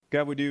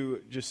God, would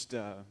you just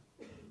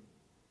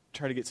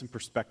try to get some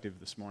perspective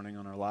this morning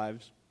on our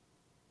lives?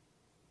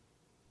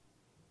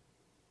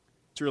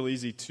 It's real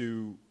easy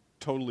to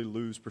totally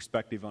lose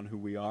perspective on who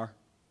we are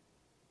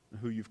and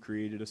who you've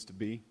created us to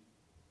be.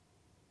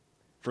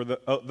 For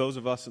those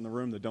of us in the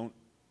room that don't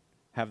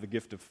have the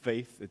gift of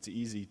faith, it's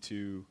easy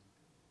to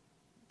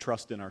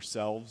trust in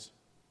ourselves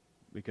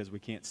because we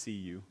can't see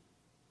you.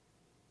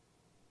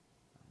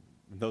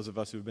 And those of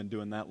us who've been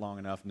doing that long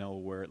enough know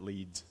where it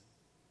leads.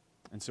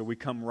 And so we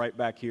come right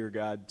back here,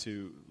 God,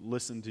 to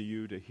listen to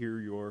you, to hear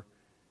your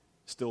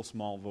still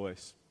small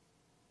voice.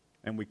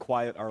 And we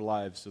quiet our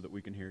lives so that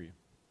we can hear you.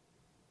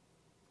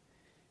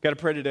 God, I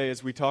pray today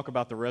as we talk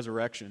about the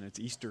resurrection, it's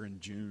Easter in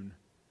June,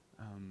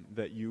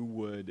 that you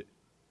would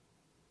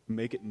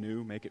make it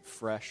new, make it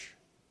fresh.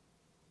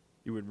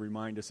 You would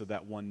remind us of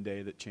that one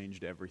day that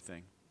changed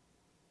everything.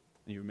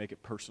 And you would make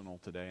it personal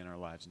today in our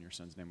lives. In your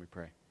Son's name we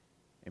pray.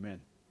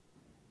 Amen.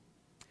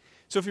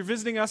 So if you're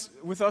visiting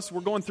with us,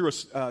 we're going through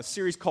a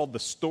series called The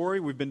Story.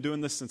 We've been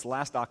doing this since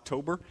last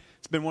October.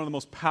 It's been one of the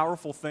most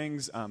powerful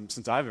things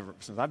since I've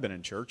been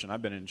in church. And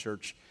I've been in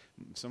church,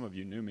 some of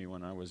you knew me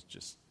when I was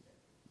just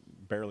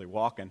barely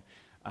walking.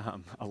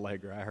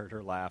 Allegra, I heard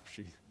her laugh.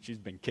 She's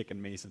been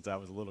kicking me since I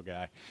was a little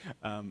guy.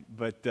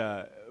 But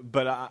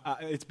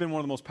it's been one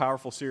of the most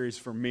powerful series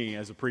for me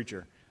as a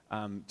preacher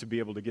to be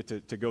able to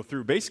get to go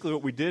through. Basically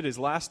what we did is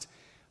last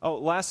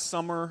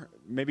summer,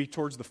 maybe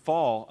towards the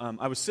fall,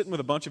 I was sitting with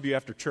a bunch of you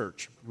after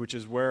church, which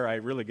is where I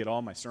really get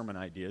all my sermon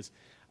ideas.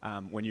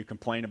 When you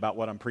complain about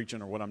what I'm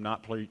preaching or what I'm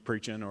not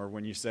preaching, or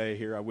when you say,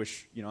 here, I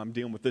wish, I'm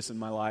dealing with this in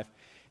my life.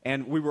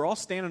 And we were all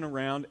standing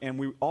around, and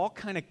we all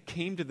kind of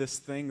came to this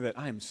thing that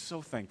I am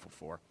so thankful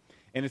for.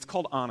 And it's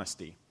called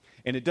honesty.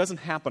 And it doesn't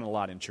happen a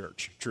lot in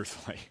church,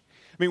 truthfully.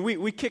 I mean,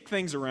 we kick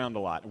things around a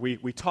lot.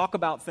 We talk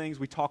about things,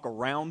 we talk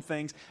around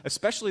things,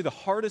 especially the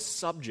hardest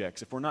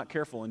subjects, if we're not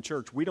careful in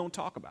church, we don't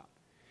talk about.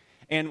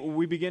 And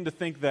we begin to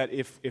think that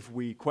if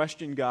we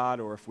question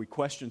God or if we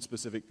question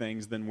specific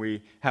things, then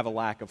we have a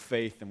lack of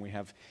faith.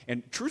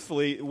 And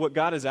truthfully, what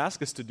God has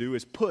asked us to do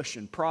is push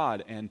and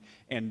prod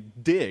and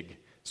dig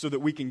so that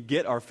we can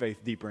get our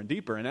faith deeper and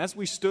deeper. And as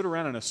we stood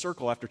around in a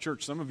circle after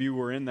church, some of you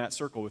were in that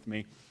circle with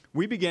me,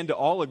 we began to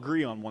all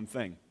agree on one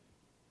thing.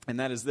 And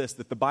that is this,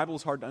 that the Bible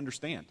is hard to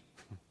understand.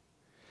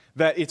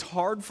 That it's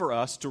hard for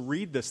us to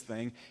read this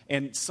thing,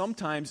 and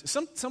sometimes,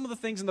 some of the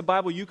things in the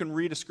Bible, you can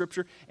read a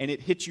scripture, and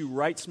it hits you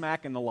right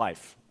smack in the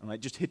life. And it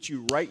just hits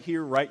you right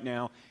here, right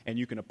now, and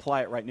you can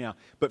apply it right now.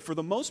 But for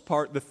the most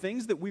part, the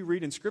things that we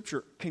read in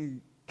Scripture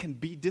can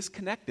be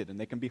disconnected, and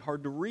they can be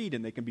hard to read,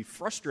 and they can be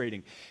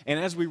frustrating. And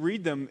as we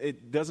read them,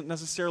 it doesn't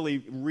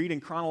necessarily read in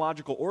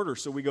chronological order.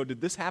 So we go, did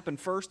this happen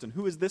first? And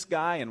who is this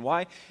guy? And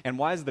why? And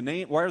why are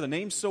the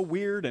names so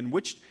weird? And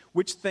which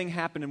thing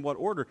happened in what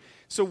order?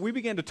 So we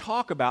began to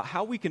talk about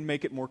how we can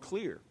make it more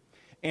clear.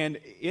 And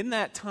in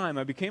that time,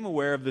 I became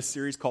aware of this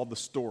series called The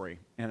Story,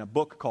 and a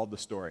book called The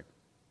Story.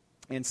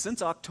 And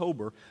since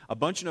October, a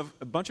bunch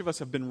of us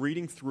have been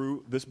reading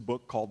through this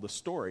book called The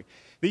Story.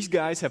 These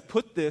guys have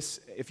put this,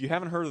 if you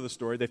haven't heard of the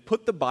story, they've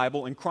put the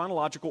Bible in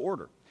chronological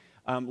order,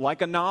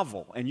 like a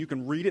novel, and you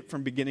can read it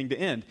from beginning to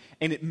end.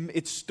 And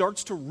it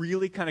starts to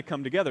really kind of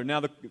come together.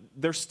 Now,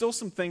 there's still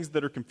some things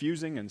that are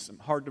confusing and some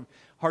hard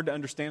to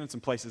understand in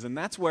some places, and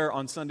that's where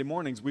on Sunday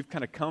mornings we've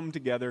kind of come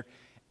together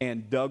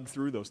and dug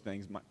through those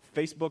things. My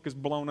Facebook is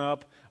blown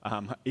up,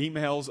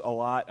 emails a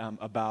lot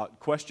about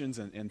questions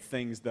and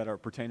things that are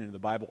pertaining to the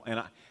Bible.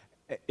 And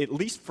at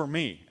least for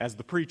me, as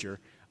the preacher,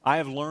 I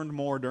have learned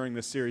more during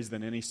this series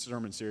than any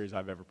sermon series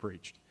I've ever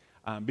preached.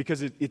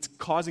 Because it's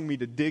causing me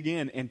to dig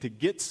in and to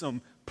get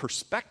some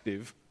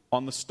perspective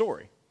on the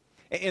story.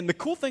 And the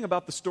cool thing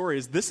about the story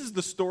is this is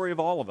the story of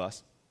all of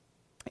us.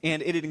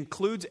 And it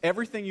includes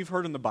everything you've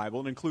heard in the Bible.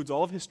 It includes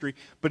all of history,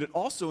 but it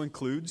also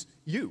includes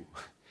you.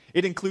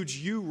 It includes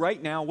you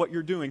right now. What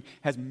you're doing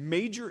has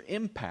major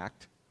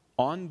impact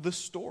on the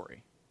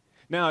story.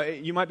 Now,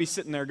 you might be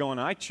sitting there going,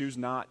 I choose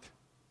not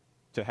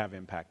to have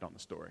impact on the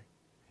story.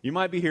 You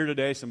might be here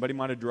today, somebody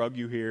might have drugged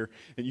you here,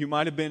 and you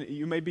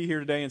may be here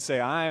today and say,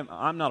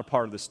 I'm not a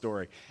part of this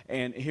story.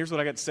 And here's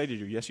what I got to say to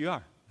you. Yes, you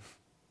are.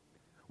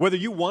 Whether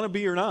you want to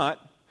be or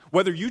not,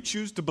 whether you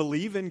choose to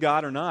believe in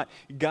God or not,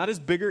 God is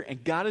bigger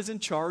and God is in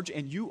charge,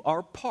 and you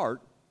are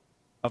part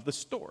of the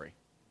story.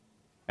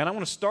 And I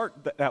want to start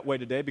that way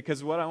today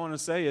because what I want to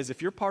say is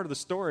if you're part of the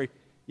story,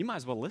 you might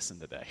as well listen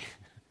today.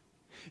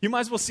 You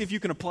might as well see if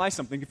you can apply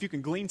something, if you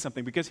can glean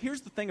something. Because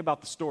here's the thing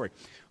about the story.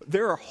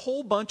 There are a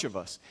whole bunch of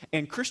us,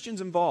 and Christians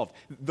involved.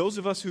 Those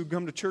of us who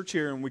come to church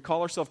here and we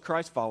call ourselves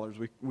Christ followers,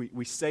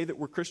 we say that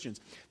we're Christians.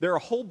 There are a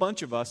whole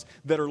bunch of us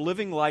that are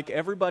living like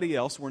everybody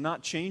else. We're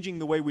not changing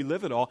the way we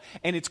live at all.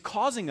 And it's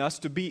causing us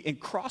to be in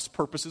cross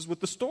purposes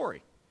with the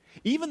story.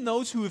 Even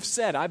those who have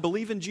said, I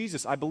believe in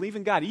Jesus, I believe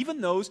in God,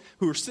 even those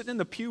who are sitting in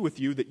the pew with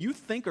you that you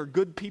think are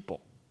good people.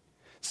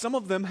 Some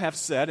of them have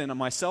said, and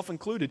myself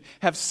included,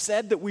 have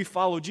said that we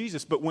follow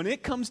Jesus. But when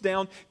it comes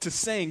down to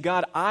saying,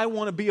 God, I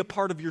want to be a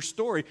part of your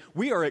story,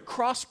 we are at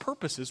cross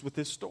purposes with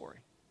this story.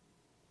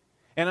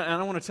 And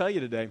I want to tell you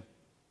today,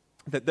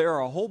 that there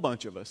are a whole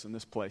bunch of us in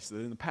this place that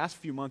in the past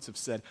few months have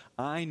said,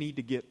 I need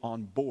to get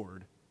on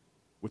board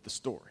with the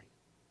story.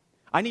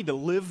 I need to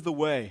live the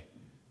way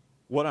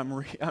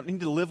I need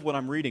to live what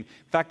I'm reading.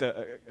 In fact,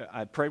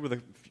 I prayed with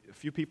a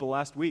few people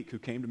last week who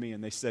came to me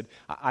and they said,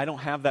 I don't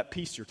have that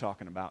peace you're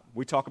talking about.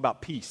 We talk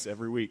about peace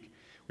every week.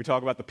 We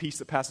talk about the peace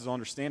that passes all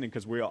understanding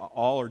because we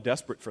all are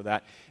desperate for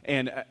that.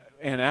 And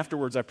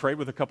afterwards, I prayed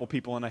with a couple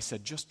people and I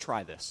said, just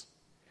try this.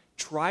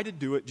 Try to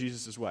do it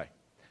Jesus' way.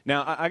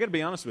 Now, I got to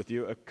be honest with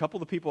you. A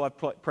couple of the people I've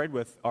prayed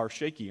with are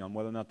shaky on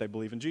whether or not they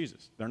believe in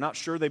Jesus. They're not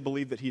sure they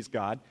believe that he's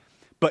God.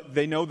 But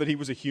they know that he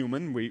was a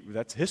human.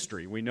 That's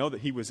history. We know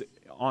that he was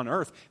on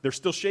earth. They're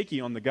still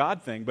shaky on the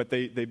God thing, but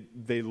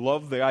they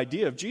love the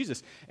idea of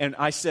Jesus. And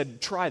I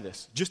said, try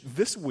this. Just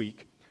this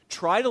week,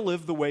 try to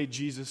live the way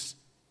Jesus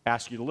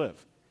asked you to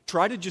live.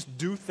 Try to just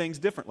do things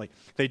differently.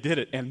 They did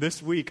it. And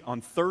this week,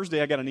 on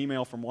Thursday, I got an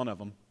email from one of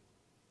them,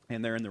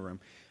 and they're in the room.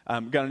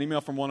 Got an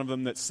email from one of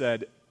them that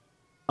said,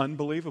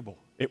 unbelievable.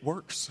 It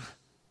works.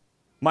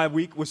 My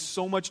week was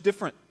so much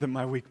different than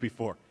my week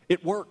before.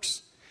 It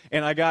works.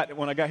 And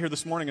when I got here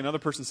this morning, another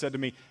person said to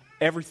me,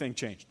 everything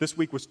changed. This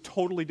week was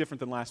totally different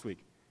than last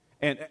week.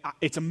 And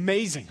it's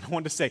amazing. I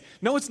wanted to say,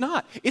 no, it's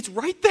not. It's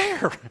right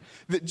there.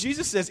 That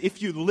Jesus says if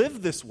you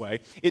live this way,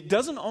 it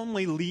doesn't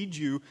only lead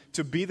you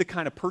to be the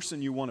kind of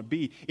person you want to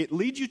be, it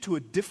leads you to a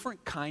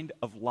different kind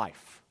of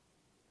life.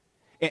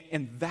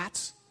 And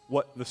that's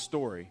what the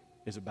story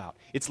is about.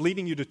 It's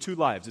leading you to two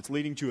lives. It's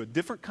leading to a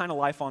different kind of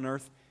life on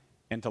earth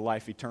and to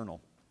life eternal.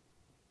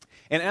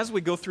 And as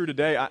we go through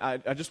today,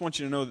 I just want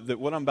you to know that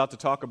what I'm about to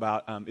talk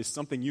about is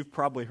something you've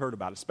probably heard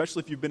about,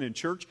 especially if you've been in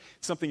church,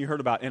 it's something you heard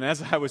about. And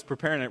as I was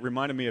preparing, it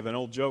reminded me of an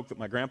old joke that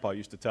my grandpa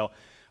used to tell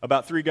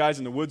about three guys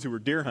in the woods who were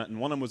deer hunting.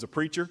 One of them was a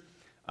preacher,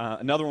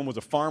 another one was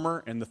a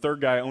farmer, and the third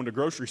guy owned a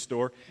grocery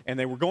store. And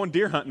they were going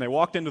deer hunting. They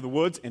walked into the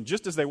woods, and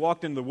just as they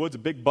walked into the woods, a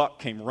big buck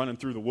came running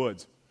through the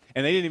woods.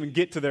 And they didn't even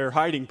get to their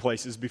hiding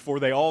places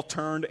before they all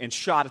turned and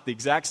shot at the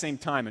exact same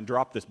time and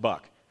dropped this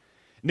buck.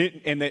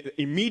 And they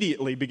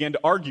immediately began to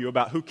argue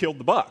about who killed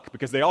the buck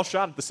because they all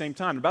shot at the same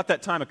time. About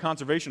that time, a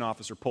conservation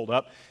officer pulled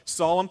up,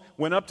 saw him,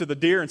 went up to the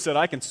deer and said,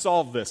 I can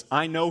solve this.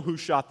 I know who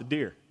shot the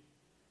deer.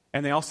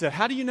 And they all said,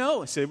 how do you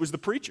know? I said, it was the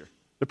preacher.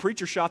 The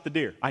preacher shot the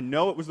deer. I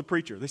know it was the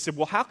preacher. They said,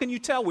 well, how can you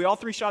tell? We all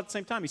three shot at the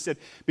same time. He said,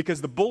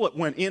 because the bullet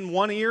went in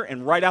one ear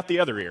and right out the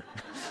other ear.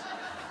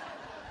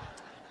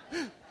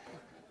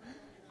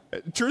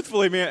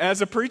 Truthfully, man,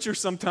 as a preacher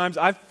sometimes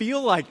I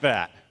feel like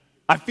that.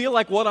 I feel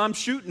like what I'm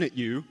shooting at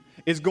you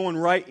is going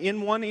right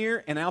in one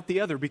ear and out the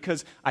other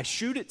because I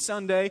shoot it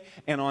Sunday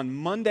and on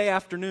Monday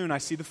afternoon I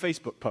see the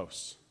Facebook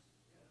posts.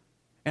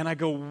 And I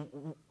go,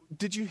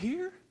 did you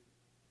hear?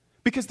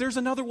 Because there's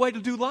another way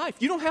to do life.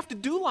 You don't have to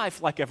do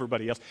life like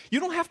everybody else. You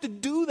don't have to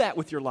do that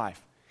with your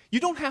life. You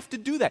don't have to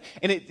do that.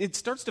 And it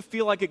starts to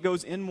feel like it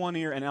goes in one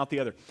ear and out the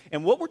other.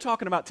 And what we're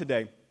talking about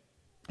today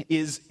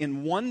is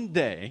in one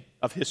day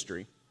of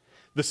history,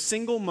 the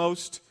single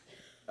most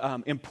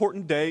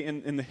important day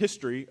in the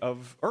history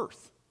of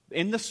earth.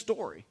 In the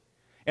story.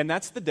 And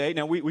that's the day.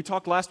 Now, we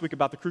talked last week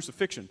about the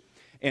crucifixion,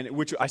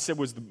 which I said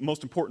was the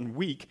most important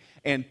week.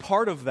 And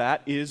part of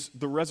that is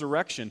the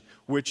resurrection,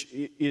 which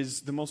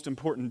is the most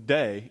important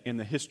day in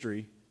the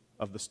history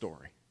of the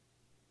story.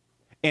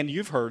 And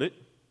you've heard it.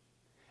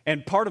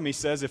 And part of me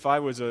says if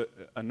I was a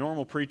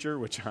normal preacher,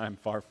 which I'm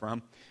far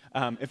from,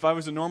 if I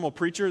was a normal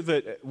preacher,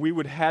 that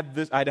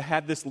I'd have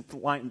had this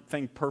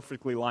thing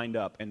perfectly lined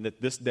up and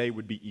that this day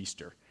would be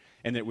Easter.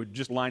 And it would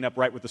just line up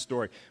right with the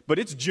story. But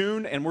it's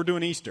June, and we're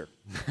doing Easter.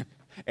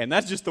 And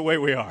that's just the way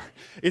we are.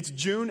 It's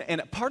June,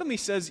 and part of me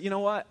says, you know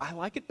what? I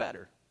like it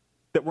better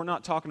that we're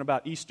not talking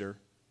about Easter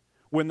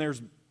when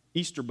there's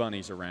Easter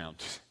bunnies around.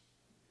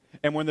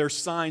 And when there's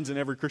signs in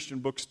every Christian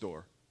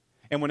bookstore.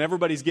 And when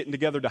everybody's getting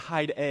together to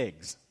hide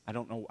eggs. I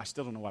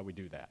still don't know why we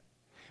do that.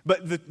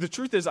 But the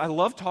truth is, I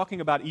love talking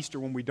about Easter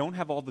when we don't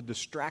have all the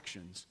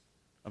distractions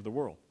of the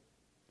world.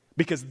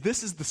 Because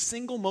this is the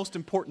single most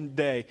important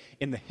day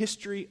in the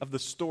history of the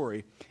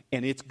story,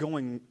 and it's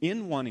going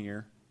in one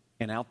ear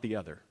and out the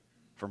other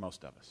for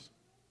most of us.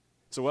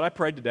 So what I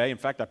prayed today, in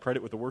fact, I prayed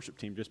it with the worship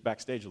team just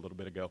backstage a little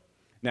bit ago.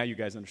 Now you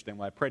guys understand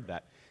why I prayed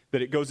that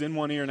it goes in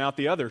one ear and out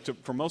the other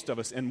for most of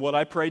us. And what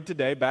I prayed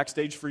today,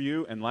 backstage for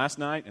you, and last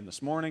night, and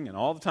this morning, and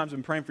all the times I've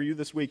been praying for you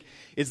this week,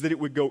 is that it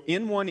would go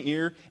in one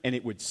ear and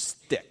it would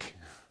stick.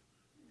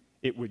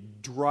 It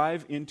would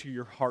drive into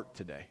your heart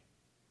today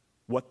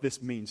what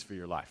this means for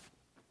your life.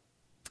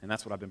 And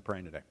that's what I've been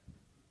praying today.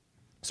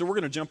 So we're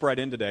going to jump right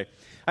in today.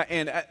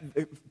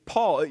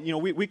 Paul,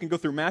 we can go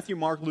through Matthew,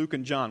 Mark, Luke,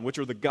 and John, which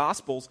are the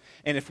Gospels.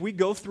 And if we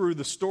go through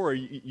the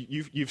story,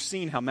 you've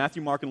seen how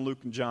Matthew, Mark, and Luke,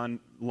 and John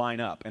line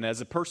up. And as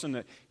a person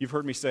that you've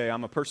heard me say,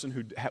 I'm a person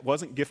who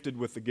wasn't gifted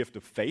with the gift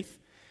of faith.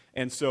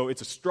 And so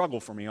it's a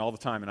struggle for me all the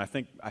time. And I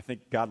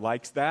think God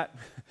likes that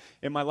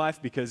in my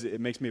life because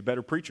it makes me a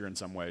better preacher in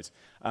some ways.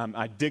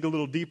 I dig a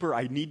little deeper.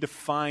 I need to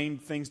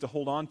find things to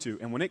hold on to.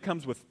 And when it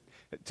comes with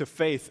to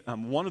faith,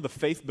 one of the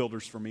faith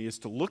builders for me is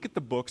to look at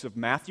the books of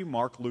Matthew,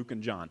 Mark, Luke,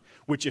 and John,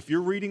 which if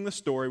you're reading the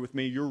story with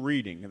me, you're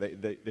reading.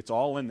 It's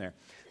all in there.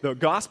 The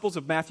Gospels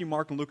of Matthew,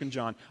 Mark, and Luke, and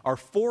John are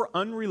four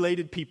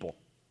unrelated people.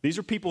 These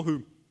are people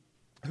who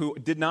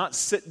did not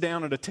sit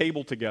down at a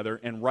table together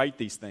and write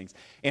these things.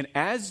 And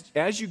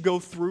as you go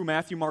through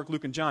Matthew, Mark,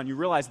 Luke, and John, you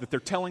realize that they're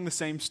telling the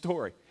same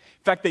story.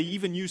 In fact, they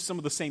even use some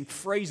of the same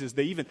phrases.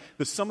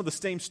 Some of the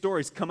same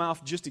stories come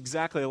out just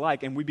exactly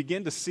alike. And we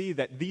begin to see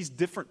that these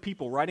different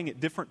people writing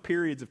at different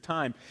periods of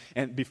time,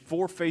 and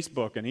before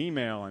Facebook and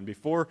email and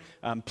before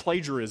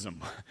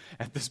plagiarism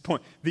at this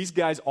point, these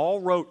guys all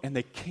wrote and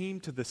they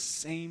came to the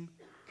same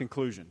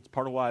conclusion. It's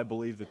part of why I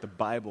believe that the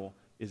Bible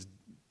is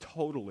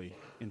totally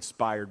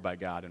inspired by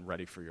God and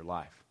ready for your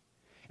life.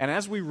 And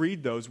as we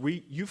read those,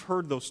 you've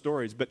heard those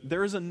stories, but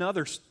there is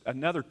another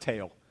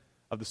tale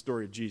of the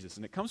story of Jesus,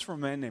 and it comes from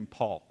a man named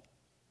Paul.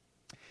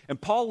 And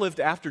Paul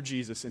lived after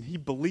Jesus, and he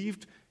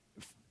believed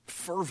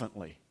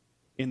fervently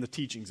in the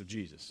teachings of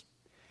Jesus.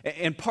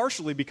 And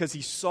partially because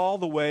he saw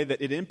the way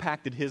that it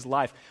impacted his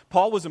life.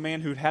 Paul was a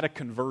man who'd had a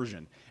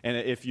conversion. And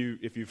if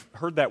you've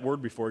heard that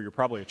word before, you're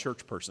probably a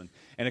church person.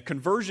 And a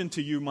conversion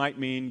to you might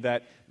mean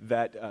that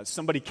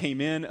somebody came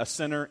in, a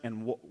sinner,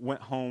 and went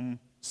home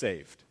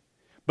saved.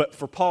 But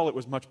for Paul, it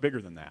was much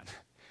bigger than that.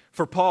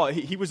 For Paul,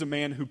 he was a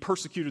man who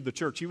persecuted the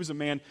church. He was a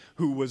man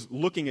who was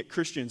looking at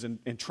Christians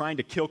and trying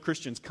to kill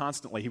Christians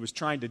constantly. He was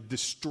trying to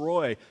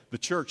destroy the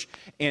church.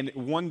 And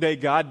one day,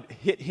 God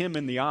hit him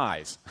in the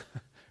eyes,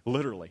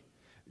 literally.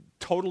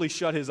 Totally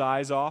shut his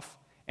eyes off,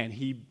 and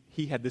he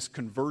had this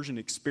conversion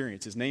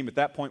experience. His name at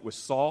that point was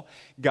Saul.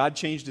 God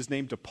changed his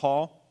name to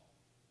Paul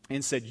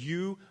and said,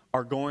 you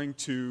are going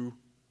to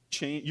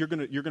change, you're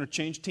going to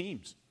change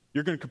teams.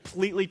 You're going to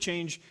completely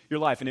change your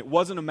life. And it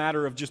wasn't a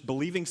matter of just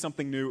believing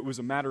something new. It was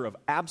a matter of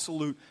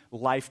absolute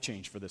life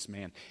change for this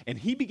man. And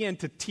he began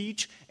to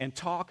teach and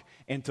talk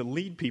and to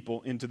lead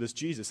people into this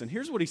Jesus. And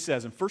here's what he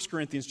says in 1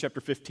 Corinthians chapter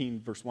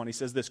 15, verse 1. He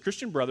says this,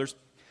 Christian brothers,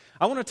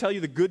 I want to tell you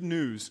the good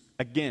news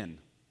again.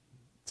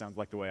 It sounds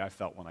like the way I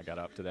felt when I got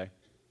up today.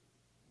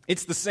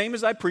 It's the same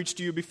as I preached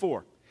to you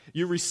before.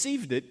 You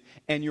received it,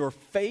 and your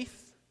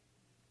faith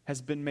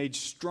has been made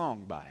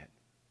strong by it.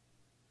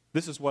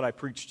 This is what I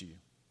preached to you.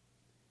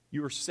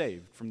 You are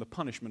saved from the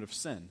punishment of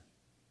sin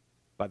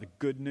by the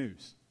good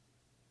news.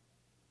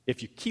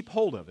 If you keep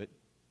hold of it,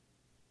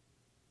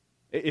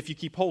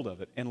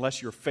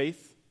 unless your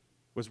faith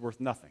was worth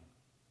nothing.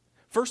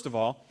 First of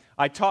all,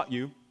 I taught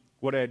you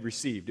what I had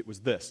received. It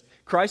was this.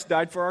 Christ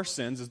died for our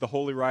sins, as the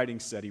Holy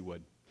Writings said he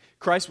would.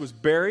 Christ was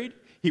buried.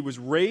 He was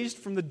raised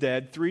from the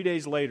dead 3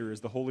 days later,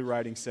 as the Holy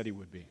Writings said he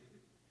would be.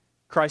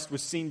 Christ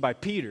was seen by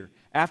Peter.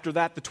 After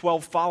that, the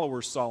 12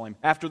 followers saw him.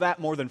 After that,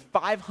 more than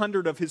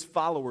 500 of his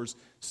followers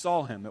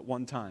saw him at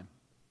one time.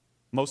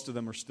 Most of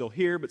them are still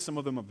here, but some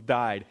of them have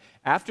died.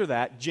 After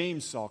that,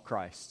 James saw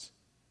Christ.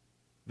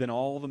 Then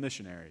all the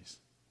missionaries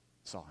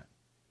saw him.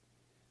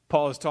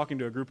 Paul is talking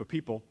to a group of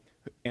people,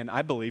 and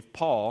I believe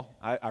Paul,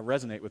 I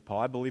resonate with Paul,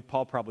 I believe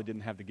Paul probably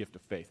didn't have the gift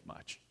of faith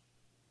much.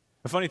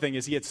 The funny thing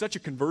is he had such a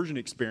conversion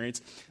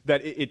experience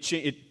that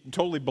it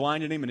totally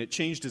blinded him and it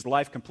changed his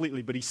life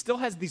completely, but he still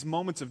has these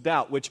moments of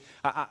doubt, which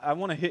I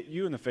want to hit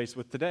you in the face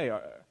with today.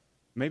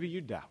 Maybe you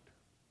doubt.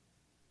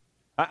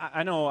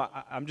 I know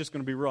I'm just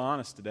going to be real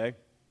honest today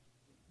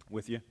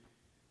with you,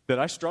 that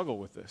I struggle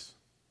with this.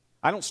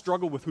 I don't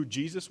struggle with who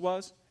Jesus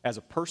was as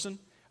a person.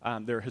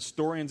 There are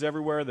historians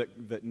everywhere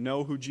that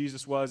know who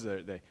Jesus was.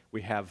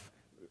 We have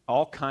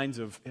all kinds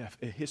of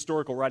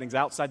historical writings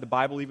outside the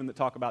Bible even that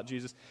talk about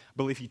Jesus. I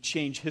believe he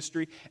changed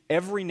history.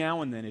 Every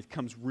now and then it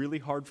becomes really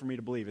hard for me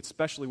to believe,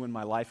 especially when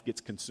my life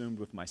gets consumed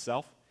with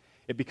myself.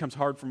 It becomes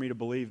hard for me to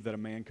believe that a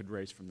man could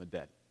raise from the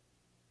dead.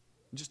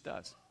 It just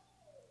does.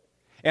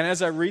 And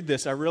as I read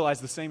this, I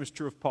realize the same is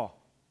true of Paul.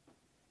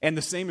 And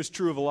the same is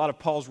true of a lot of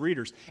Paul's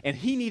readers. And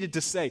he needed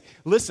to say,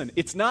 listen,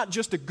 it's not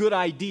just a good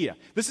idea.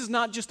 This is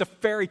not just a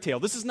fairy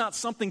tale. This is not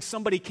something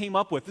somebody came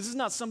up with. This is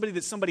not somebody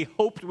that somebody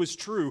hoped was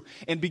true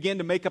and began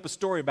to make up a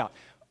story about.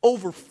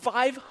 Over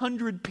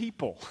 500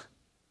 people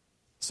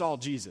saw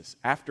Jesus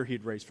after he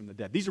had raised from the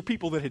dead. These are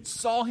people that had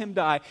saw him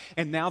die,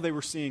 and now they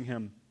were seeing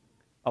him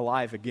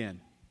alive again.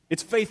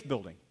 It's faith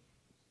building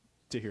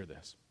to hear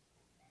this.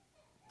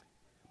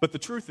 But the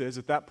truth is,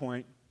 at that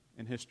point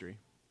in history,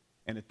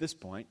 and at this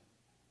point,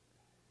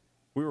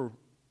 we were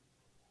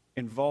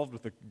involved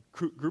with a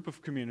group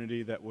of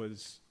community that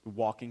was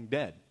Walking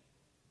Dead.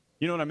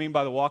 You know what I mean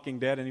by The Walking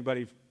Dead?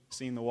 Anybody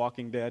seen The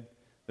Walking Dead?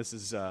 This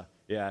is,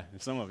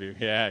 some of you.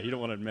 Yeah, you don't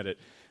want to admit it.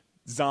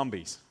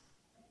 Zombies.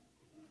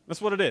 That's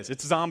what it is.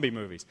 It's zombie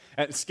movies.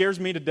 And it scares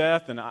me to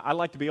death, and I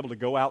like to be able to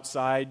go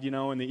outside,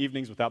 in the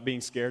evenings without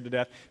being scared to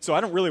death. So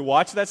I don't really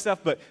watch that stuff,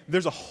 but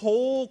there's a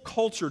whole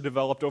culture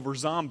developed over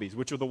zombies,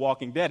 which are the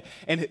Walking Dead.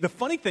 And the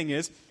funny thing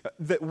is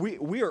that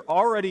we are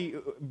already,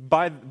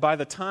 by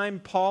the time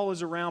Paul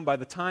is around, by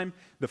the time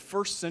the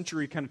first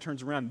century kind of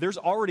turns around, there's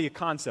already a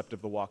concept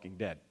of the Walking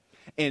Dead.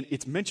 And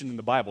it's mentioned in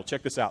the Bible.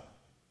 Check this out.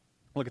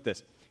 Look at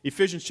this.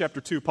 Ephesians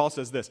chapter 2, Paul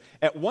says this.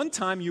 At one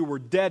time you were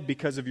dead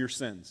because of your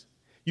sins.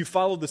 You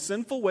followed the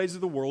sinful ways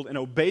of the world and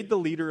obeyed the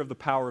leader of the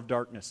power of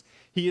darkness.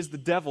 He is the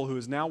devil who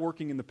is now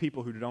working in the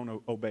people who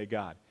don't obey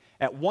God.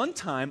 At one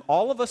time,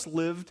 all of us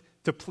lived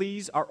to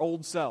please our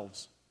old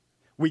selves.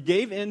 We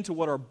gave in to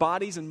what our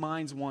bodies and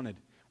minds wanted.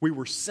 We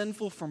were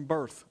sinful from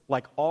birth,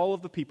 like all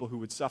of the people who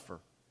would suffer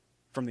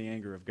from the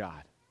anger of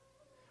God.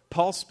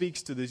 Paul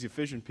speaks to these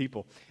Ephesian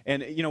people,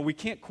 and we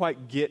can't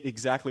quite get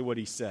exactly what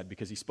he said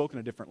because he spoke in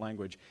a different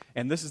language,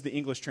 and this is the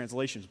English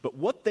translations. But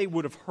what they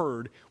would have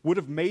heard would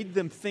have made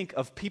them think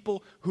of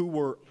people who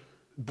were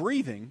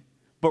breathing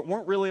but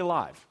weren't really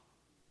alive.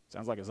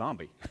 Sounds like a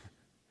zombie.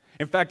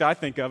 In fact, I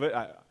think of it,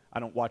 I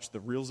don't watch the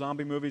real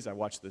zombie movies. I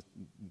watch the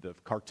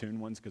cartoon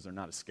ones because they're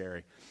not as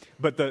scary.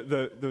 But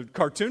the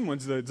cartoon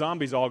ones, the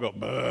zombies all go,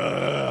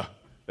 "Buh."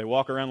 They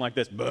walk around like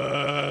this,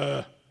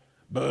 "Buh.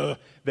 Buh."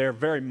 They're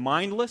very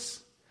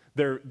mindless.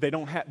 They're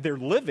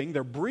living,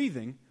 they're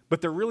breathing,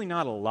 but they're really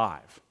not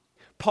alive.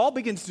 Paul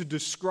begins to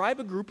describe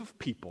a group of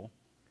people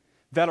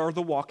that are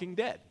the walking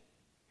dead.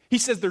 He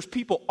says there's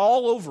people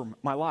all over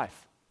my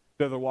life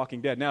that are the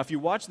walking dead. Now, if you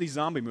watch these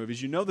zombie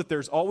movies, you know that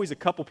there's always a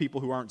couple people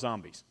who aren't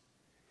zombies.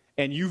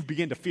 And you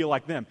begin to feel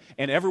like them.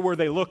 And everywhere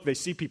they look, they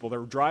see people.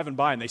 They're driving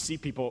by and they see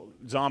people,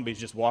 zombies,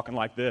 just walking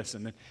like this.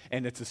 And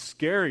it's a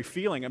scary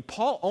feeling. And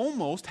Paul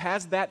almost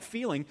has that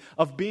feeling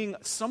of being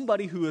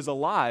somebody who is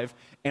alive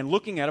and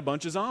looking at a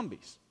bunch of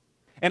zombies.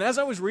 And as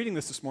I was reading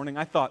this morning,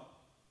 I thought,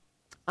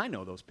 I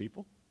know those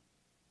people.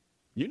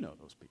 You know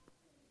those people.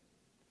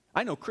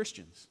 I know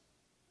Christians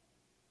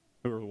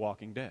who are the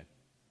walking dead.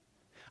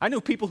 I know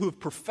people who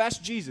have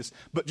professed Jesus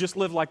but just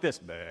live like this.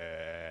 Bah.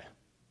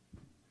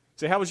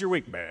 Say, how was your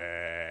week?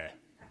 Bah.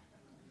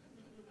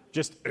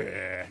 Just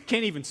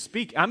can't even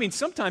speak. I mean,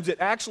 sometimes it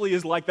actually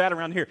is like that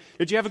around here.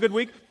 Did you have a good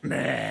week?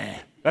 Bah.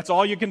 That's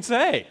all you can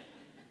say.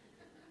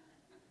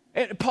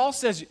 And Paul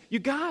says, you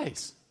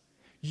guys,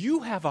 you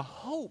have a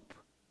hope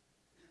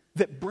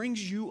that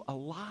brings you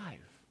alive.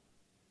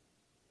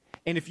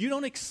 And if you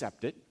don't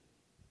accept it,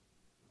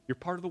 you're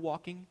part of the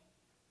walking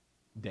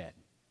dead.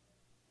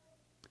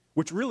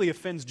 Which really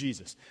offends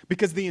Jesus.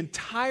 Because the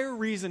entire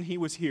reason he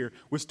was here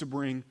was to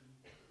bring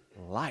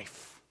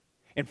life.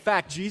 In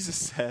fact, Jesus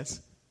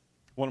says,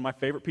 one of my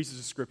favorite pieces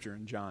of scripture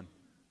in John,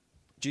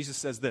 Jesus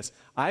says this,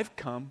 I've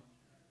come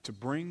to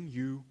bring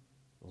you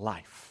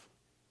life.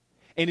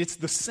 And it's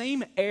the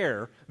same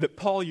air that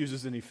Paul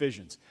uses in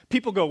Ephesians.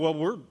 People go, well,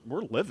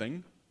 we're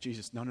living.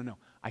 Jesus, no.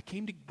 I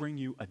came to bring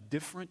you a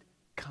different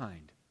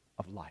kind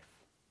of life.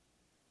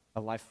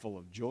 A life full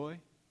of joy,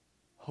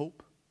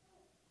 hope,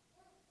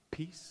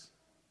 peace.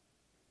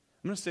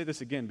 I'm going to say this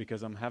again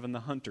because I'm having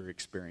the hunter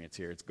experience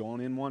here. It's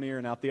going in one ear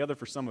and out the other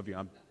for some of you.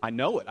 I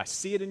know it. I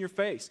see it in your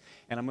face.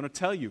 And I'm going to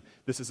tell you,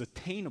 this is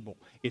attainable.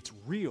 It's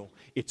real.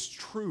 It's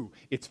true.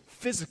 It's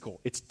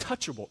physical. It's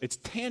touchable. It's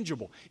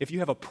tangible. If you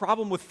have a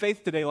problem with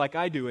faith today like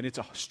I do, and it's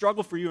a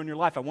struggle for you in your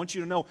life, I want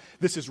you to know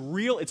this is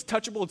real. It's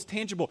touchable. It's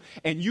tangible.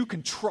 And you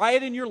can try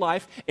it in your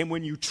life. And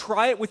when you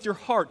try it with your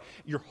heart,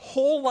 your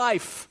whole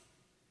life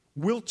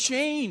will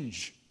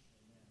change.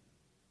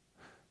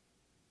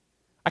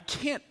 I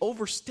can't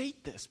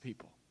overstate this,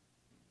 people.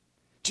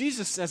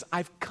 Jesus says,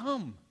 I've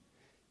come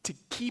to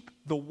keep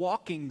the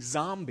walking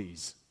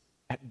zombies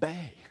at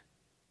bay.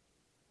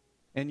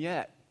 And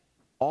yet,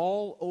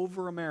 all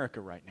over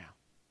America right now,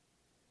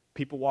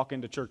 people walk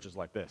into churches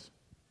like this.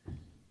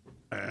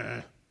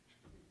 And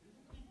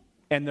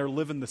they're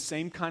living the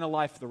same kind of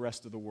life the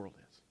rest of the world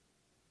is.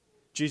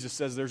 Jesus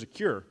says there's a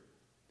cure.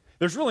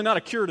 There's really not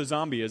a cure to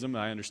zombieism,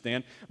 I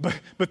understand,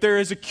 but there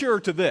is a cure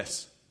to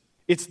this.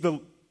 It's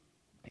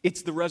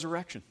the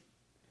resurrection.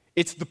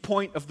 It's the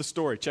point of the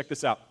story. Check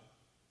this out.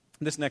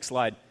 This next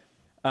slide.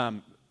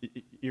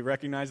 You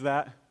recognize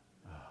that?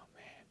 Oh,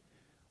 man.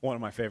 One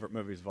of my favorite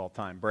movies of all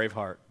time.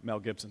 Braveheart. Mel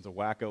Gibson's a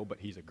wacko, but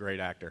he's a great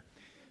actor.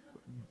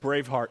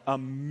 Braveheart.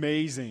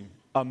 Amazing,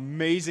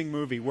 amazing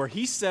movie where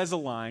he says a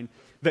line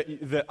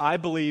that I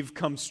believe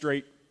comes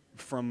straight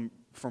from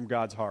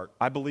God's heart.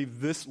 I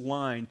believe this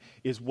line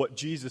is what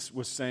Jesus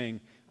was saying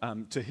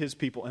to his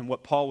people and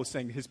what Paul was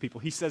saying to his people.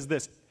 He says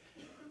this,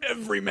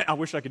 every man, I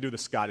wish I could do the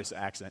Scottish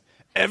accent.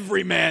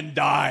 Every man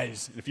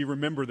dies. And if you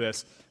remember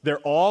this, they're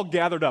all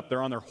gathered up.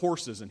 They're on their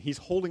horses, and he's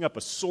holding up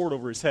a sword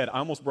over his head. I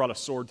almost brought a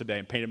sword today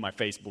and painted my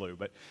face blue,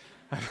 but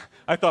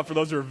I thought for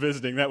those who are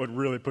visiting, that would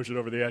really push it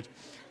over the edge.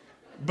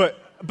 But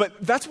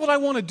that's what I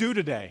want to do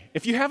today.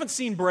 If you haven't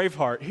seen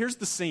Braveheart, here's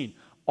the scene.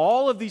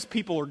 All of these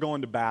people are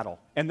going to battle,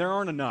 and there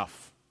aren't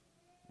enough.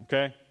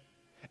 Okay?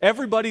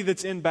 Everybody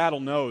that's in battle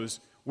knows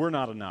we're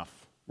not enough.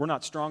 We're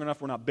not strong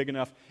enough. We're not big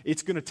enough.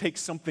 It's going to take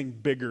something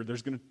bigger.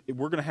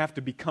 We're going to have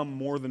to become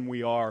more than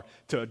we are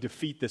to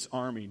defeat this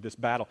army, this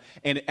battle.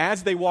 And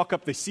as they walk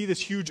up, they see this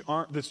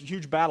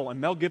huge battle,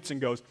 and Mel Gibson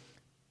goes,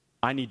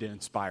 I need to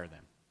inspire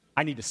them.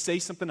 I need to say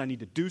something. I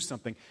need to do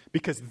something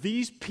because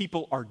these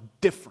people are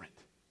different.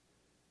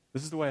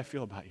 This is the way I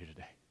feel about you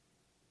today.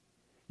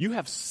 You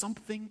have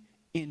something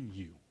in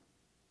you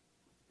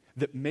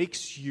that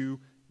makes you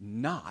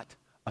not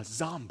a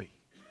zombie.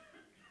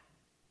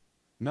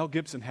 Mel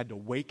Gibson had to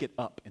wake it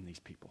up in these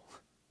people.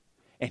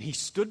 And he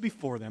stood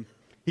before them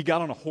He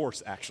got on a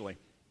horse, actually.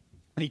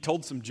 And he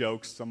told some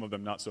jokes, some of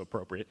them not so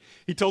appropriate.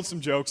 He told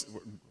some jokes,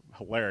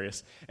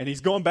 hilarious. And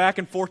he's going back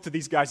and forth to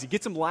these guys. He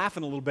gets them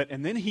laughing a little bit.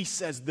 And then he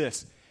says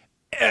this,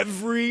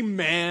 every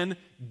man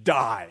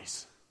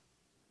dies.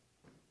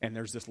 And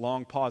there's this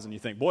long pause, and you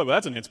think, boy, well,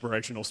 that's an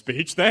inspirational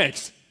speech.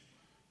 Thanks.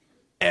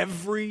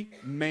 Every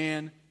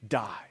man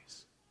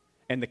dies.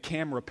 And the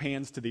camera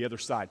pans to the other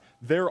side.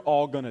 They're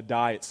all going to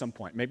die at some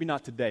point. Maybe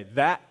not today.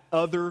 That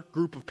other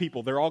group of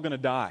people, they're all going to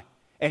die.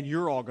 And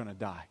you're all going to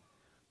die.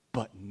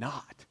 But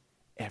not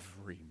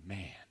every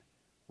man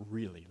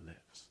really lives.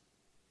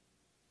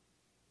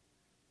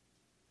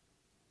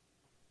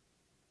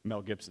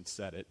 Mel Gibson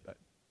said it, but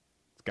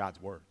it's God's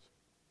words.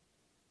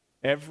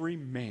 Every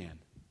man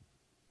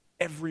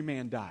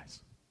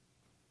dies.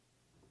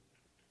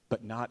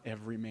 But not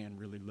every man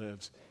really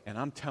lives. And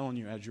I'm telling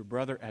you, as your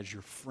brother, as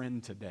your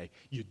friend today,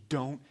 you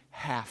don't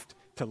have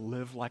to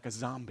live like a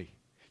zombie.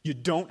 You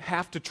don't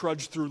have to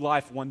trudge through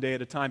life one day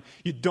at a time.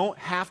 You don't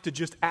have to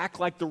just act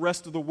like the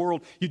rest of the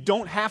world. You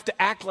don't have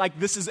to act like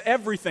this is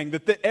everything,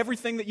 that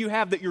everything that you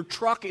have, that your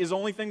truck is the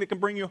only thing that can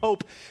bring you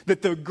hope,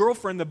 that the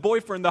girlfriend, the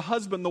boyfriend, the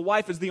husband, the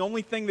wife is the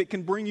only thing that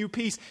can bring you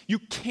peace. You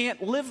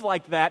can't live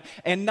like that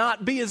and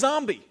not be a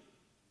zombie.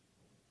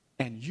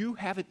 And you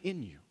have it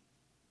in you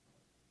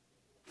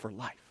for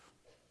life.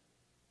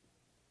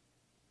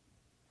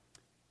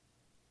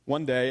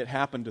 One day, it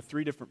happened to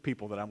 3 different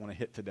people that I want to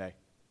hit today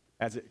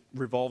as it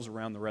revolves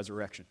around the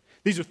resurrection.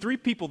 These are 3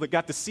 people that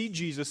got to see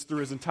Jesus through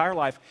his entire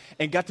life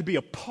and got to be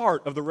a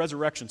part of the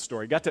resurrection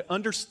story, got to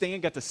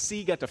understand, got to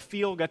see, got to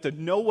feel, got to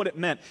know what it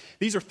meant.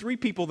 These are 3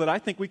 people that I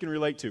think we can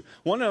relate to.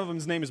 One of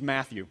them's name is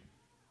Matthew.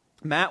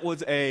 Matt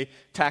was a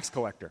tax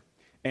collector.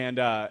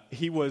 And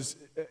he was,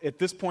 at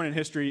this point in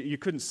history, you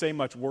couldn't say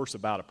much worse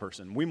about a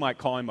person. We might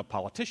call him a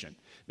politician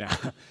now.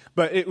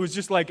 But it was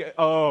just like,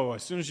 oh,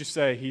 as soon as you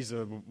say he's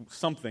a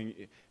something,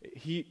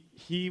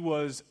 he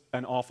was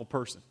an awful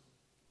person.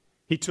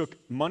 He took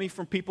money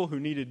from people who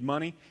needed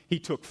money. He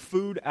took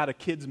food out of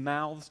kids'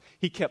 mouths.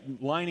 He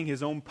kept lining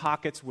his own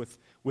pockets with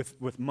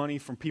money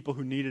from people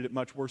who needed it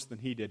much worse than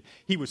he did.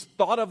 He was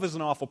thought of as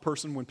an awful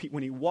person.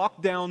 When he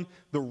walked down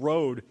the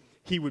road,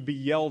 he would be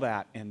yelled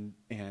at,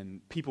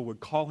 and people would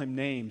call him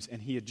names,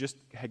 and he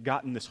had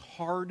gotten this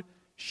hard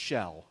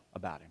shell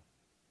about him.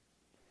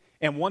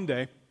 And one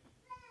day,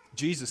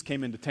 Jesus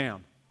came into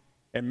town,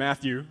 and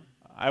Matthew,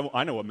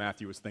 I know what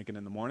Matthew was thinking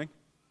in the morning.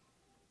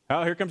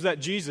 Oh, here comes that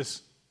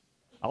Jesus.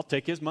 I'll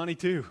take his money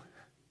too.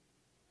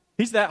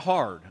 He's that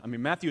hard. I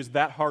mean, Matthew is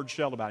that hard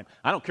shelled about him.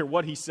 I don't care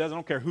what he says. I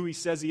don't care who he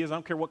says he is. I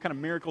don't care what kind of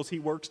miracles he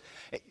works.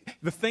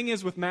 The thing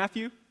is with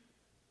Matthew,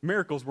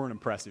 miracles weren't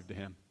impressive to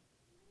him.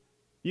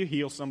 You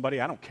heal somebody,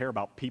 I don't care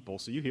about people,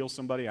 so you heal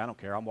somebody, I don't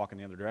care, I'm walking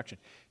the other direction.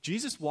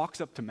 Jesus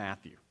walks up to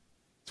Matthew.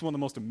 It's one of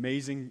the most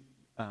amazing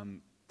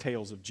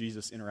tales of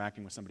Jesus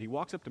interacting with somebody. He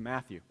walks up to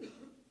Matthew, and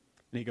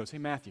he goes, hey,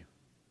 Matthew,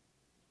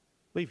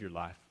 leave your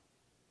life.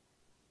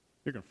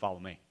 You're going to follow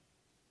me.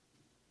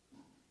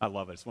 I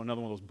love it. It's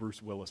another one of those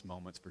Bruce Willis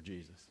moments for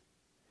Jesus.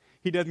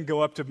 He doesn't go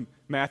up to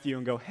Matthew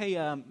and go, hey,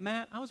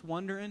 Matt, I was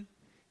wondering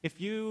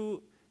if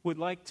you would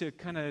like to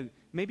kind of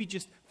maybe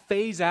just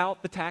phase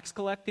out the tax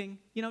collecting,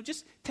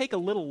 just take a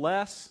little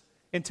less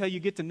until you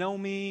get to know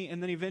me,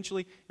 and then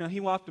eventually, he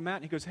walked to Matt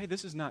and he goes, hey,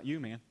 this is not you,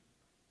 man.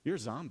 You're a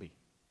zombie.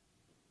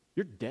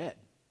 You're dead.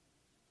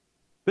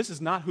 This is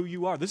not who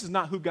you are. This is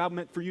not who God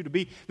meant for you to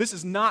be. This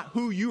is not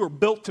who you are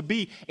built to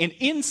be. And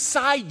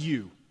inside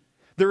you,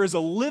 there is a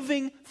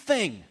living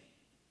thing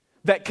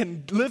that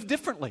can live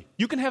differently.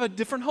 You can have a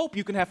different hope.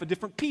 You can have a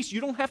different peace. You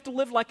don't have to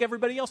live like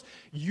everybody else.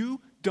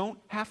 You don't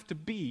have to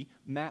be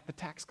Matt the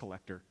tax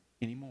collector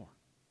anymore.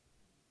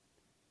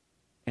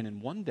 And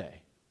in one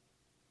day,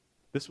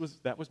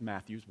 that was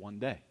Matthew's one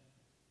day.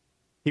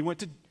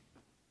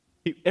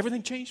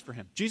 Everything changed for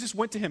him. Jesus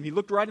went to him. He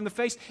looked right in the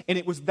face, and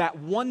it was that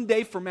one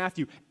day for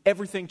Matthew,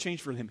 everything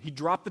changed for him. He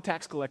dropped the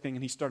tax collecting,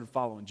 and he started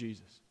following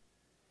Jesus.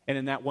 And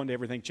in that one day,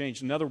 everything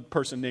changed. Another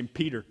person named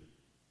Peter.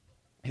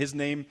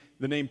 The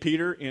name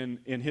Peter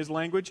in his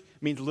language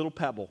means little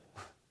pebble.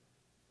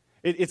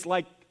 It's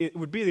like, it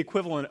would be the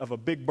equivalent of a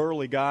big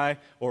burly guy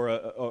or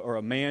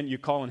a man, you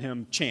calling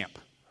him champ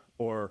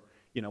or,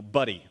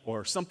 buddy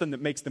or something that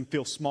makes them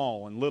feel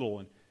small and little.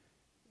 And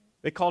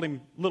they called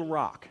him Little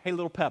Rock. Hey,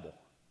 little pebble.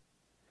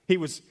 He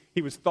was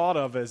thought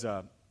of as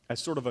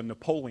sort of a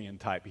Napoleon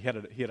type. He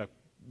had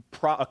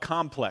a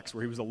complex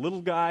where he was a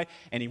little guy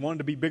and he wanted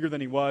to be bigger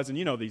than he was.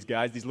 And these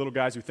guys, these little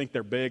guys who think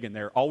they're big and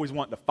they're always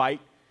wanting to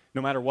fight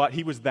no matter what.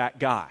 He was that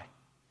guy.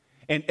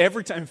 And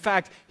every time, in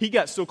fact, he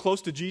got so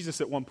close to Jesus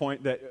at one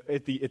point that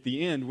at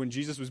the end, when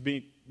Jesus was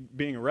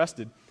being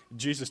arrested,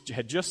 Jesus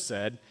had just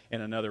said,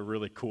 in another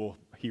really cool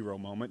hero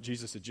moment,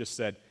 Jesus had just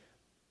said,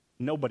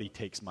 nobody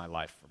takes my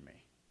life from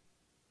me.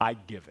 I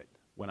give it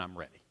when I'm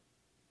ready.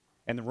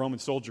 And the Roman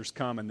soldiers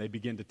come and they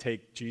begin to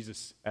take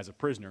Jesus as a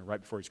prisoner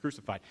right before he's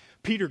crucified.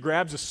 Peter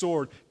grabs a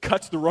sword,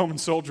 cuts the Roman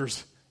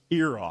soldier's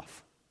ear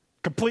off,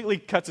 completely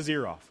cuts his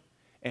ear off.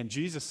 And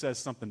Jesus says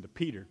something to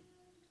Peter.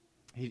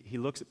 He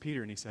looks at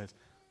Peter and he says,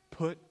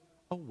 put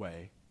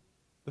away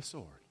the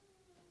sword.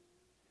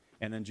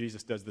 And then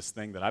Jesus does this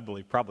thing that I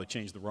believe probably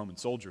changed the Roman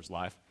soldier's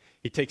life.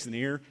 He takes an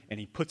ear and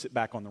he puts it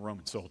back on the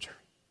Roman soldier.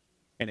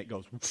 And it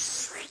goes,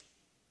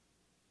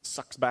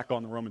 sucks back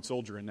on the Roman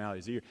soldier and now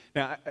his ear.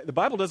 Now, the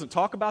Bible doesn't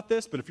talk about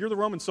this, but if you're the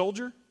Roman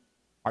soldier,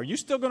 are you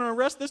still going to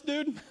arrest this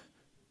dude?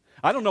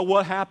 I don't know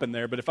what happened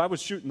there, but if I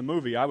was shooting the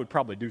movie, I would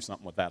probably do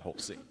something with that whole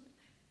scene.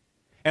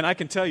 And I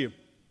can tell you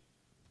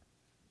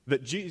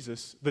that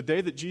Jesus, the day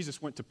that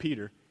Jesus went to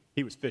Peter,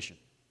 he was fishing.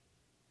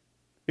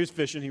 He was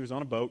fishing. He was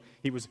on a boat.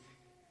 He was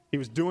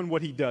doing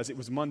what he does. It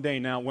was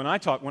mundane. Now, when I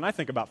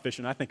think about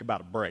fishing, I think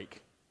about a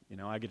break. You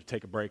know, I get to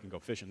take a break and go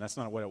fishing. That's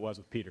not what it was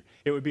with Peter.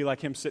 It would be like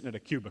him sitting at a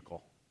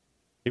cubicle.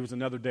 It was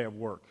another day of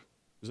work.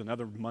 It was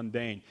another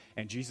mundane.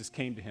 And Jesus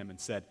came to him and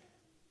said,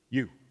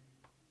 you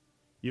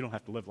don't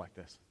have to live like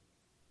this.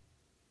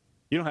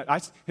 You don't have,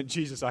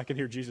 I can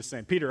hear Jesus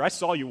saying, Peter, I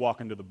saw you walk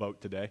into the boat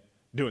today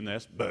doing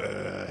this.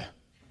 Bah,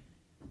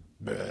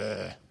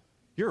 bah.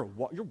 You're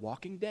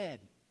walking dead.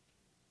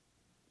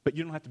 But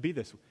you don't have to be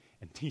this.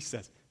 And he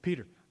says,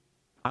 Peter,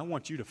 I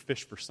want you to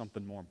fish for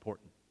something more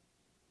important.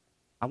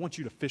 I want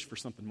you to fish for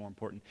something more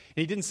important.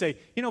 And he didn't say,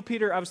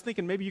 Peter, I was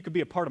thinking maybe you could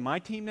be a part of my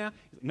team now.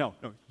 No,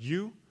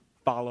 you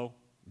follow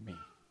me.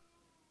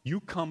 You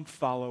come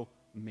follow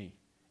me,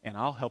 and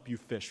I'll help you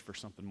fish for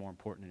something more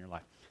important in your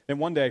life. Then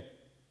one day,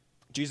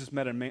 Jesus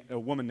met a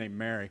woman named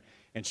Mary,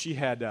 and she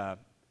had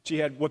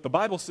what the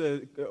Bible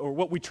says, or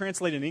what we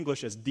translate in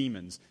English as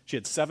demons. She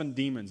had 7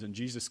 demons, and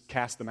Jesus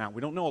cast them out.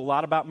 We don't know a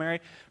lot about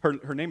Mary.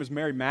 Her name is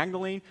Mary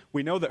Magdalene.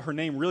 We know that her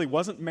name really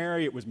wasn't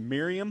Mary. It was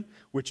Miriam,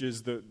 which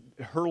is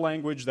her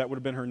language. That would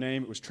have been her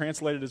name. It was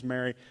translated as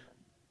Mary.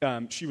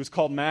 She was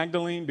called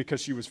Magdalene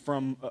because she was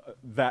from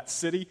that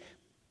city.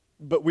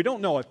 But we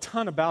don't know a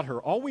ton about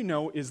her. All we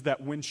know is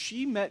that when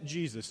she met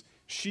Jesus,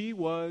 she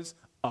was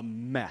a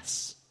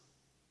mess.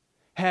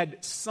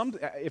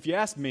 If you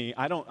ask me,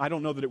 I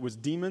don't know that it was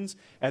demons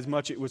as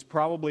much. It was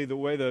probably the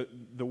way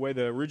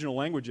the original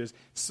language is,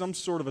 some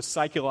sort of a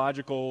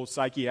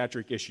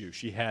psychiatric issue.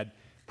 She was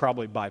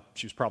probably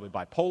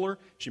bipolar.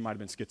 She might have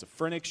been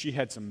schizophrenic. She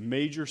had some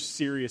major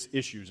serious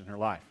issues in her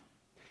life.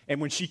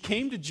 And when she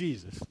came to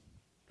Jesus,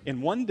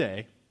 in one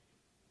day,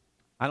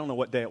 I don't know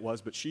what day it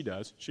was, but she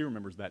does. She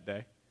remembers that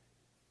day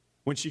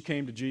when she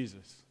came to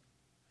Jesus,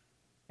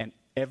 and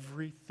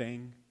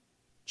everything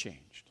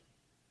changed.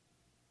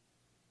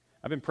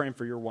 I've been praying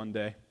for your one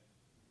day.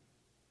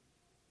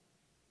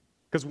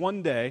 Because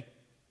one day,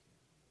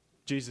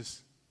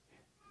 Jesus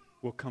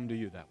will come to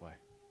you that way.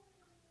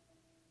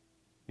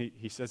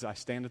 He says, I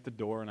stand at the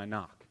door and I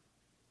knock.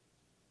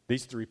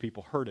 These 3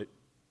 people heard it.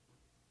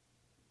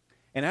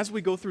 And as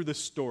we go through this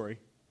story,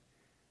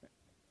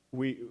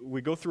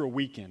 we go through a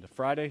weekend, a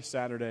Friday,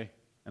 Saturday,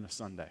 and a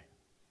Sunday.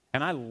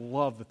 And I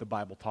love that the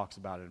Bible talks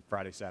about it in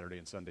Friday, Saturday,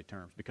 and Sunday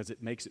terms because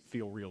it makes it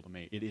feel real to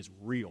me. It is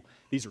real.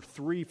 These are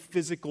 3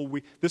 physical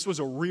weeks. This was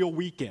a real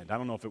weekend. I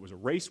don't know if it was a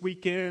race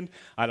weekend.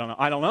 I don't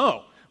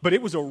know. But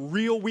it was a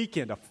real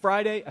weekend, a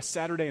Friday, a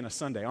Saturday, and a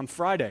Sunday. On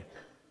Friday,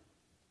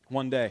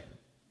 one day,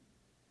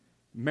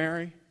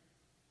 Mary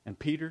and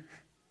Peter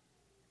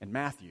and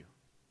Matthew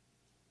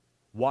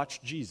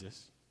watched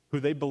Jesus, who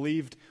they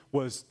believed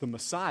was the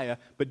Messiah,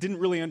 but didn't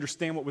really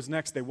understand what was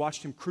next. They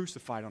watched him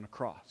crucified on a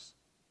cross.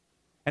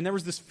 And there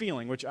was this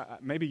feeling, which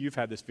maybe you've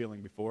had this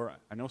feeling before.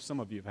 I know some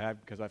of you have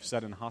had because I've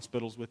sat in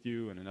hospitals with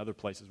you and in other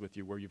places with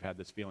you where you've had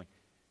this feeling.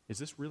 Is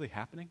this really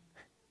happening?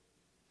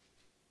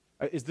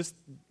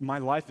 My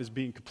life is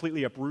being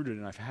completely uprooted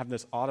and I've had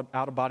this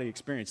out-of-body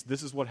experience.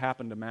 This is what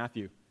happened to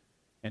Matthew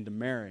and to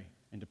Mary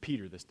and to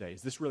Peter this day.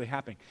 Is this really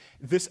happening?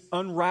 This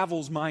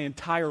unravels my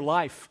entire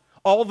life.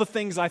 All the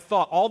things I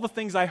thought, all the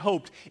things I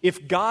hoped.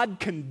 If God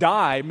can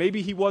die,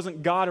 maybe he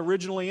wasn't God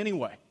originally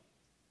anyway.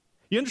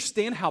 You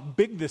understand how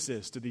big this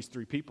is to these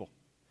 3 people?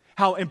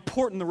 How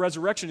important the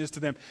resurrection is to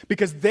them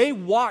because they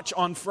watch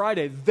on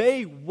Friday,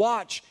 they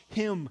watch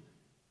him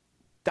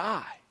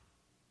die.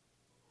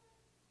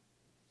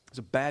 It's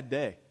a bad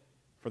day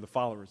for the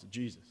followers of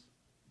Jesus.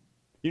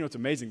 It's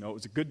amazing though, it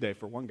was a good day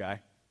for one guy.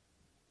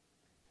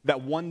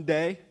 That one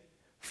day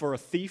for a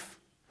thief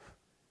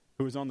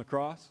who was on the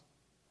cross,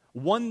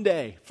 one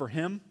day for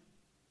him,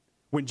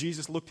 when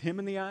Jesus looked him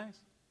in the eyes,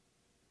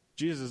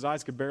 Jesus'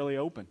 eyes could barely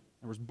open.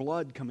 There was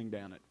blood coming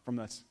down it from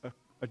this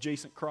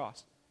adjacent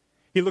cross.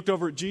 He looked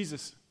over at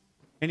Jesus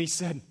and he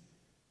said,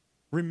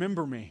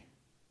 remember me.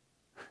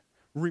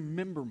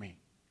 Remember me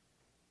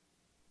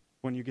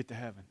when you get to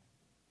heaven.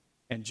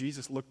 And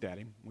Jesus looked at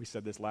him. We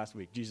said this last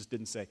week. Jesus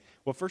didn't say,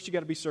 well, first you got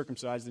to be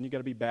circumcised, then you got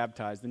to be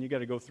baptized, then you got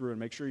to go through and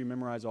make sure you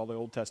memorize all the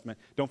Old Testament.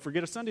 Don't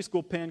forget a Sunday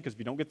school pen, because if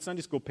you don't get the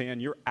Sunday school pen,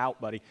 you're out,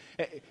 buddy.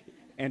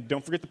 And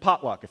don't forget the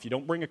potluck. If you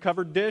don't bring a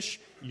covered dish,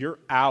 you're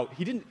out.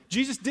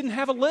 Jesus didn't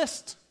have a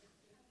list.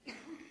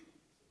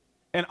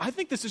 And I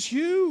think this is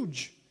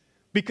huge.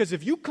 Because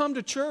if you come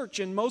to church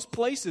in most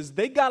places,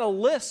 they got a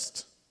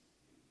list.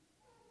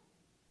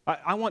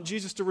 I want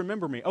Jesus to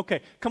remember me. Okay,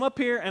 come up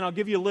here and I'll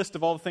give you a list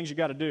of all the things you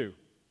got to do.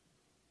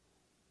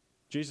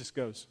 Jesus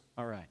goes,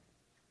 all right.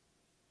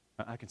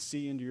 I can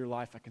see into your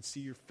life. I can see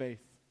your faith.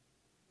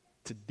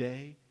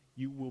 Today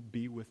you will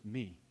be with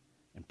me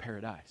in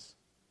paradise.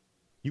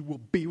 You will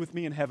be with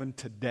me in heaven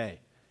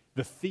today.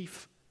 The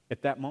thief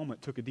at that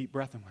moment took a deep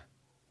breath and went,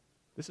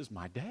 this is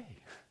my day.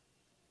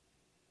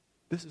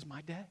 This is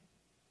my day.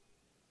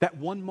 That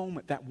one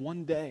moment, that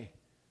one day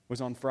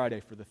was on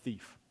Friday for the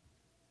thief.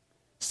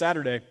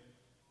 Saturday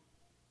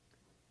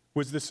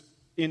was this,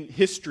 in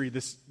history,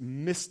 this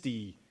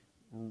misty,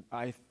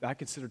 I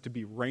consider it to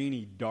be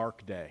rainy,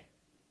 dark day.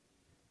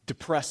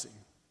 Depressing,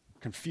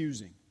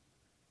 confusing,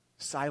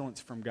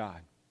 silence from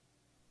God.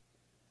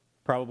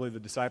 Probably the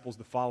disciples,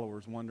 the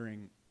followers,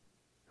 wondering,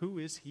 who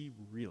is he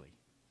really?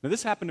 Now,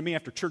 this happened to me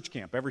after church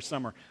camp every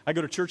summer. I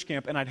go to church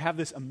camp, and I'd have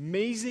this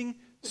amazing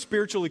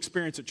spiritual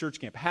experience at church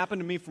camp. It happened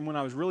to me from when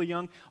I was really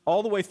young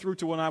all the way through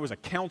to when I was a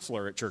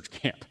counselor at church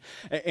camp.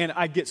 And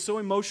I'd get so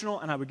emotional,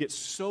 and I would get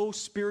so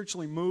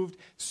spiritually moved,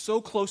 so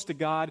close to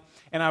God,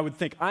 and I would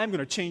think, I'm going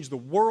to change the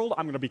world.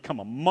 I'm going to become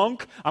a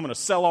monk. I'm going to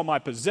sell all my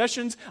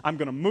possessions. I'm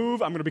going to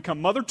move. I'm going to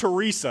become Mother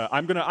Teresa.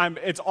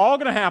 It's all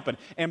going to happen.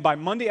 And by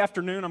Monday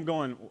afternoon, I'm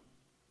going,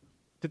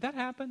 did that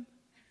happen?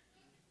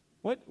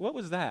 What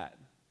was that?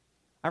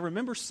 I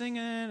remember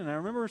singing, and I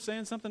remember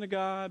saying something to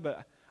God,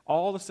 but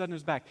all of a sudden it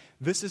was back.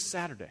 This is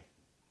Saturday.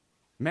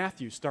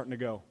 Matthew's starting to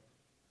go,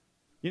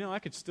 I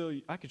could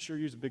sure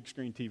use a big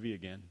screen TV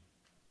again.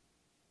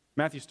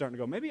 Matthew's starting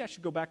to go, maybe I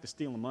should go back to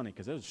stealing money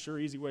because that was a sure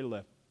easy way to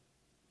live.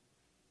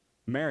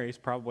 Mary's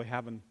probably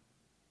having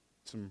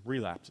some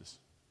relapses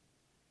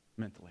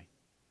mentally.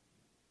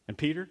 And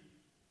Peter,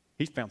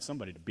 he's found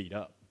somebody to beat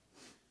up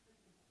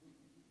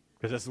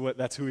because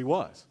that's who he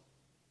was.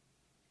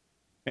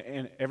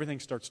 And everything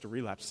starts to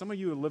relapse. Some of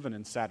you are living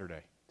in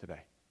Saturday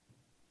today.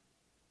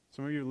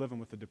 Some of you are living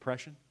with the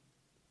depression,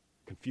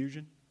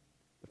 confusion,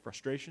 the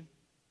frustration.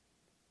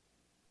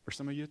 For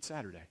some of you, it's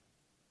Saturday.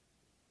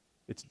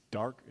 It's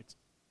dark, it's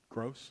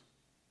gross,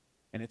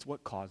 and it's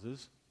what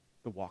causes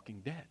the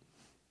walking dead.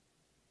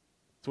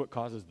 It's what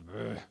causes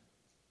the...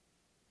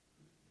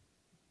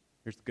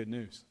 Here's the good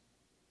news.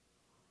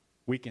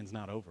 Weekend's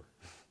not over.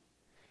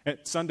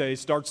 Sunday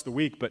starts the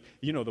week, but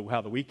you know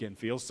how the weekend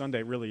feels.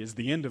 Sunday really is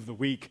the end of the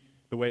week,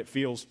 the way it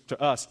feels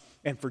to us.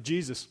 And for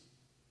Jesus,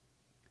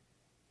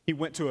 he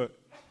went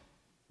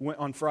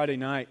on Friday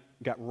night,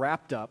 got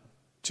wrapped up.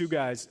 Two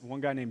guys,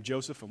 one guy named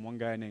Joseph and one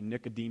guy named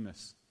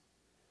Nicodemus,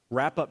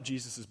 wrap up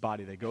Jesus'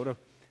 body.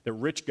 They're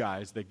rich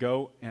guys. They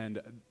go and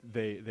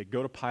they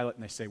go to Pilate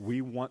and they say, we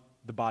want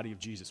the body of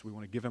Jesus. We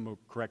want to give him a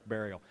correct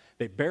burial.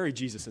 They bury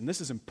Jesus, and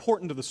this is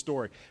important to the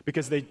story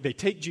because they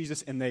take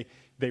Jesus and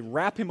they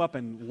wrap him up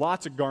in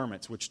lots of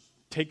garments, which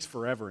takes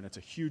forever, and it's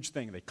a huge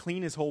thing. They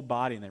clean his whole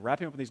body, and they wrap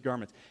him up in these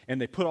garments, and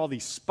they put all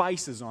these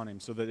spices on him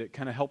so that it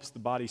kind of helps the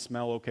body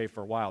smell okay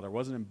for a while. There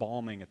wasn't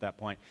embalming at that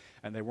point,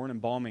 and they weren't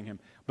embalming him.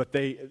 But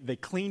they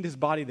cleaned his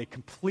body. They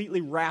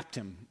completely wrapped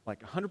him,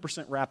 like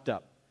 100% wrapped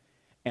up,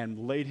 and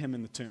laid him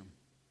in the tomb.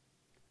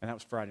 And that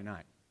was Friday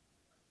night.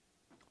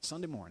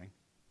 Sunday morning,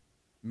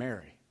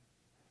 Mary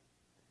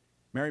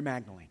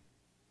Magdalene,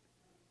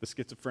 the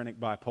schizophrenic,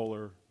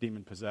 bipolar,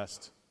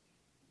 demon-possessed,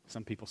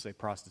 some people say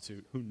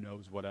prostitute, who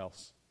knows what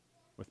else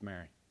with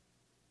Mary.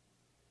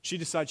 She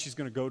decides she's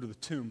going to go to the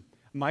tomb.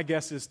 My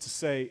guess is to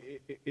say,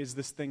 is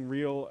this thing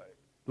real?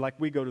 Like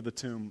we go to the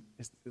tomb,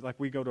 like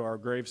we go to our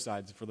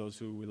gravesides for those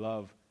who we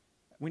love.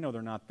 We know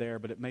they're not there,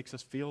 but it makes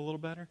us feel a little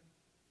better.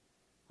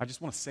 I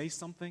just want to say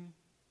something.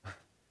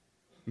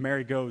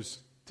 Mary goes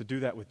to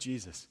do that with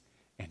Jesus,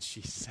 and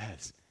she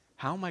says,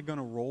 how am I going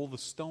to roll the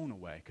stone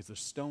away? Because the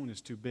stone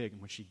is too big. And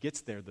when she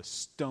gets there, the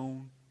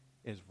stone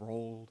is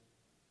rolled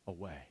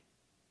away.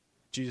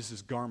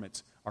 Jesus'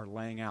 garments are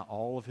laying out.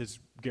 All of his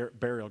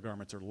burial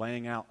garments are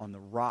laying out on the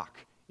rock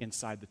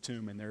inside the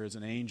tomb. And there is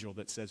an angel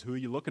that says, who are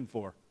you looking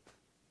for?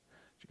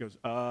 She goes,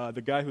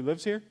 the guy who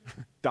lives here?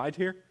 Died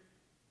here?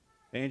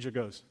 The angel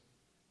goes,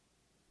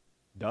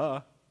 duh.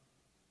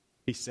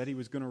 He said he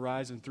was going to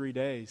rise in 3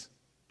 days.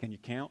 Can you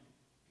count?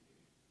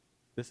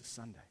 This is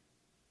Sunday.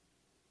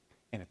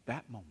 And at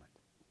that moment,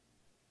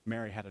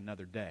 Mary had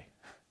another day.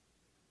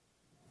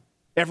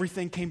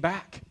 Everything came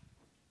back.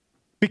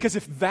 Because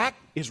if that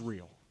is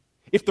real,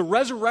 if the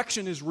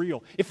resurrection is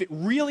real, if it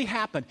really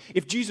happened,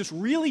 if Jesus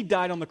really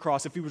died on the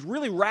cross, if he was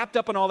really wrapped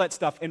up in all that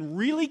stuff and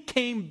really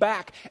came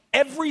back,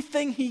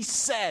 everything he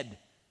said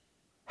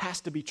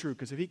has to be true.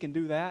 Because if he can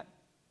do that,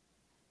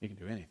 he can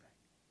do anything.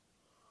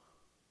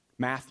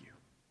 Matthew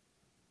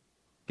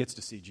gets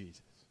to see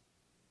Jesus.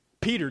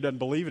 Peter doesn't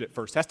believe it at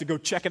first, has to go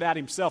check it out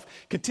himself,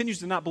 continues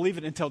to not believe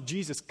it until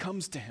Jesus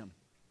comes to him.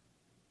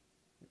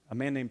 A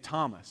man named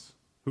Thomas,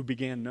 who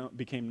became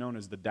known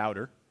as the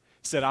doubter,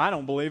 said, I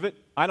don't believe it.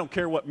 I don't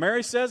care what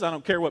Mary says. I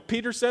don't care what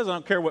Peter says. I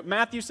don't care what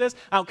Matthew says.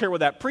 I don't care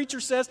what that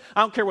preacher says.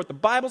 I don't care what the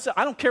Bible says.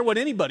 I don't care what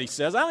anybody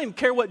says. I don't even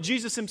care what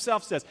Jesus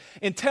himself says.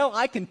 Until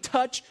I can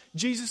touch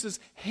Jesus'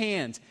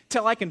 hands,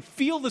 until I can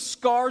feel the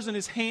scars in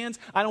his hands,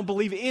 I don't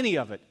believe any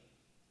of it.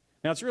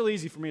 Now, it's really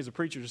easy for me as a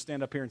preacher to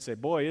stand up here and say,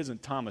 boy,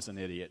 isn't Thomas an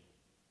idiot?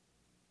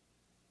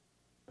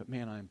 But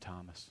man, I am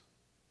Thomas.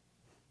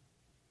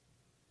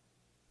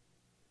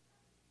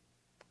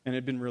 And it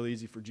had been really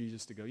easy for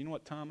Jesus to go, you know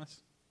what,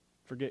 Thomas?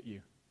 Forget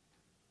you.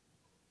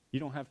 You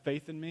don't have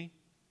faith in me?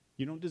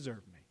 You don't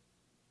deserve me.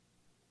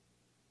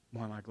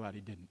 Why am I glad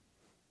he didn't?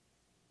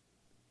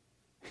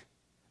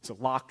 It's a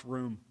locked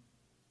room,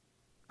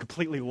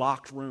 completely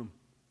locked room.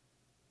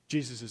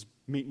 Jesus is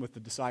meeting with the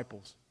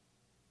disciples.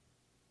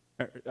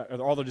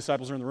 All the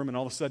disciples are in the room, and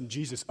all of a sudden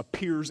Jesus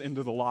appears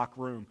into the locked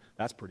room.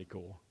 That's pretty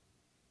cool.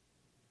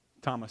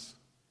 Thomas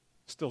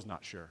still's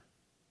not sure.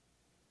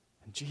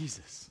 And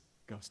Jesus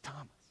goes,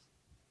 Thomas,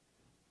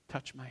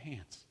 touch my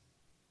hands.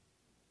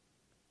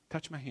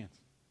 Touch my hands.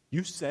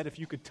 You said if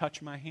you could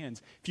touch my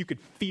hands, if you could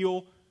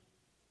feel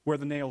where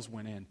the nails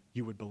went in,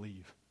 you would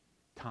believe.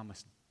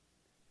 Thomas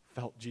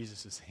felt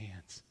Jesus'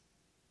 hands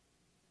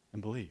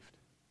and believed.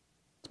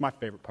 It's my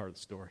favorite part of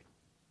the story.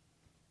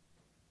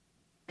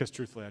 Because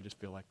truthfully, I just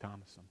feel like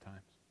Thomas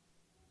sometimes.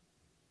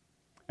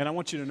 And I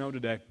want you to know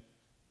today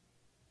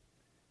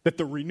that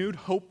the renewed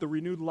hope, the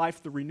renewed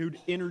life, the renewed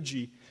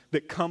energy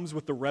that comes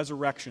with the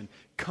resurrection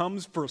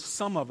comes for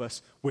some of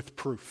us with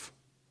proof.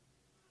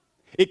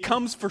 It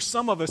comes for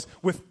some of us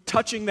with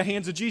touching the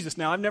hands of Jesus.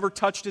 Now, I've never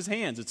touched his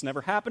hands. It's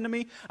never happened to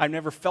me. I've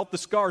never felt the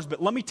scars.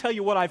 But let me tell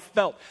you what I've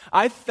felt.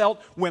 I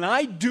felt when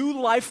I do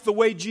life the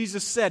way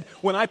Jesus said,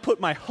 when I put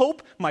my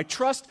hope, my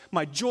trust,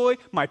 my joy,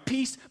 my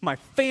peace, my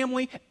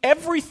family,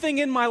 everything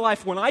in my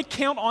life, when I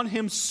count on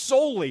him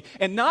solely,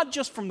 and not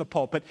just from the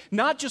pulpit,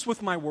 not just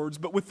with my words,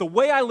 but with the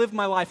way I live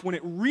my life, when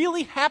it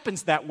really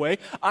happens that way,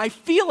 I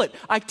feel it.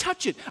 I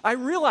touch it. I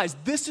realize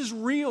this is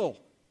real.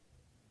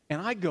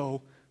 And I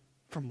go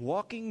from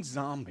walking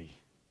zombie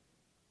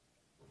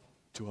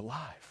to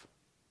alive.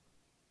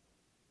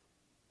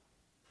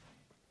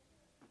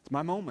 It's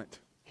my moment.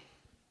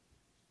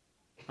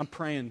 I'm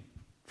praying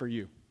for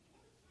you.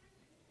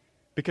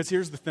 Because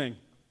here's the thing.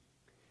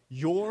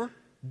 Your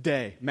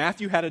day,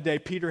 Matthew had a day,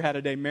 Peter had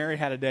a day, Mary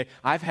had a day,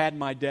 I've had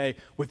my day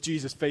with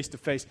Jesus face to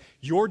face.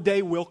 Your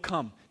day will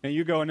come. Now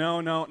you go,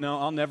 no,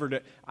 I'll never do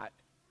it.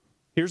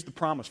 Here's the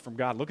promise from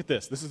God. Look at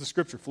this. This is the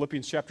scripture,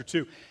 Philippians chapter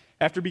 2.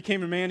 After he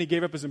became a man, he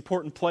gave up his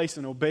important place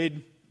and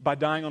obeyed by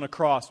dying on a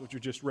cross, which we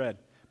just read.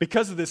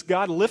 Because of this,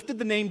 God lifted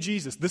the name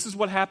Jesus. This is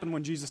what happened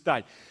when Jesus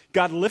died.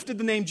 God lifted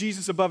the name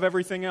Jesus above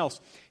everything else.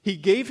 He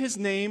gave him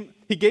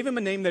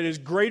a name that is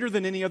greater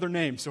than any other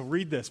name. So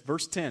read this,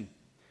 verse 10.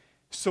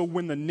 So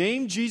when the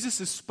name Jesus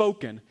is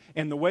spoken,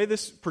 and the way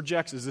this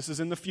projects is this is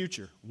in the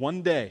future,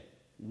 one day,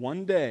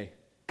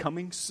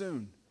 coming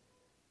soon,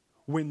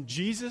 when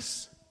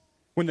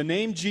the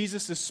name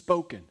Jesus is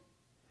spoken,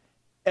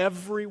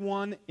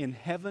 everyone in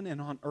heaven and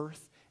on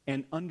earth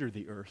and under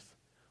the earth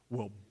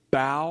will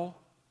bow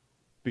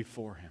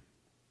before him.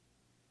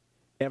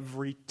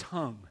 Every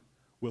tongue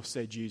will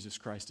say Jesus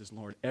Christ is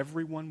Lord.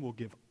 Everyone will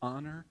give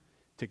honor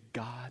to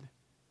God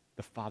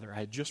the Father. I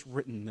had just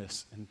written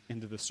this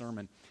into the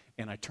sermon,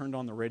 and I turned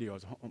on the radio. I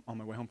was on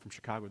my way home from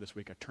Chicago this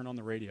week. I turned on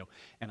the radio,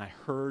 and I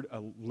heard a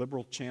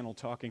liberal channel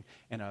talking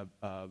and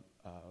a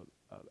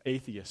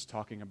atheist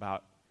talking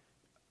about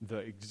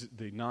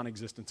the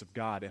non-existence of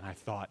God, and I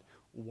thought,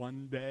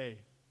 one day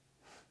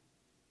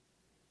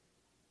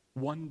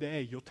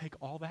you'll take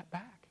all that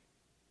back.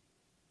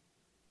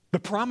 The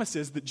promise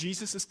is that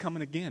Jesus is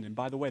coming again, and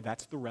by the way,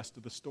 that's the rest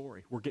of the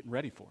story. We're getting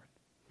ready for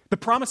it. The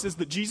promise is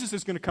that Jesus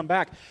is going to come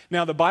back.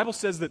 Now, the Bible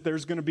says that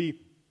it's going to be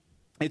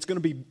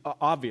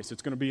obvious.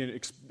 It's going to be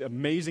an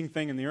amazing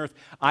thing in the earth.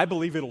 I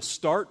believe it'll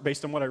start,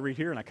 based on what I read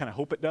here, and I kind of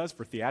hope it does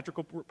for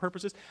theatrical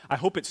purposes, I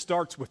hope it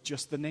starts with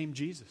just the name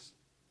Jesus.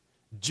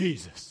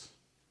 Jesus.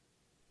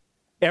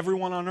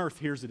 Everyone on earth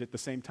hears it at the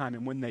same time,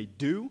 and when they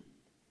do,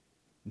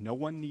 no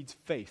one needs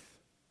faith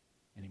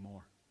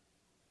anymore.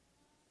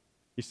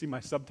 You see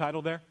my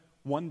subtitle there?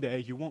 One day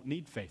you won't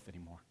need faith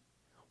anymore.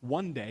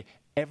 One day,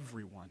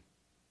 everyone.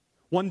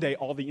 One day,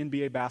 all the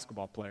NBA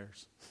basketball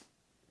players.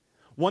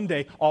 One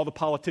day, all the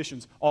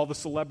politicians, all the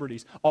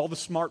celebrities, all the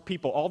smart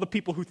people, all the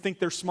people who think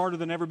they're smarter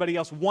than everybody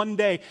else, one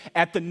day,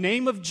 at the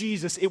name of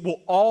Jesus, it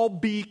will all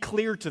be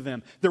clear to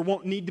them. There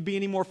won't need to be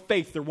any more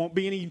faith. There won't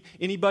be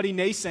anybody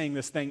naysaying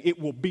this thing. It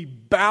will be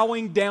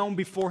bowing down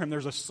before him.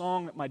 There's a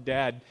song that my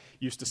dad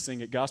used to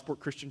sing at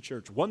Gosport Christian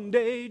Church. One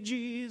day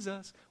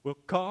Jesus will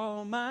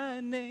call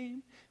my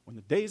name. When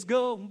the days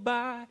go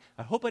by,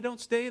 I hope I don't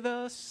stay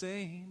the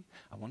same.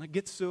 I want to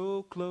get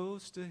so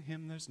close to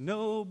him, there's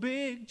no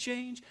big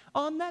change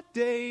on that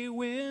day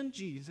when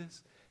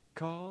Jesus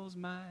calls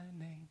my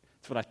name.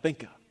 That's what I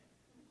think of.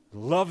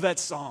 Love that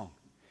song.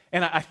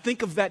 And I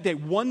think of that day.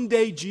 One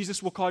day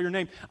Jesus will call your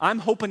name. I'm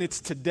hoping it's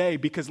today,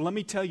 because let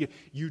me tell you,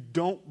 you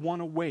don't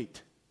want to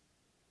wait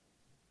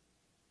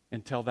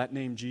until that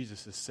name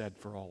Jesus is said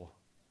for all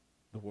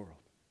the world.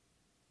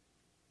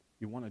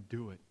 You want to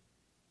do it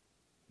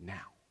now.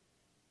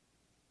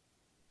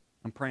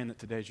 I'm praying that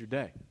today's your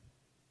day.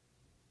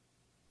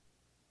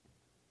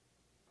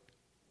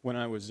 When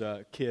I was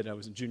a kid, I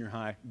was in junior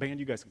high. Band,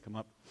 you guys can come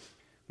up.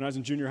 When I was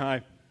in junior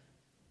high,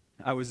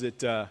 I was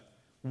at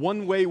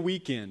one-way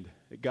weekend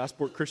at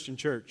Gosport Christian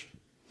Church.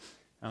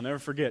 I'll never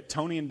forget,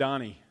 Tony and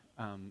Donnie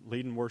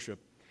leading worship.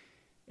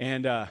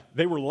 And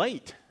they were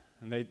late.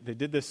 And they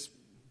did this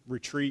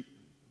retreat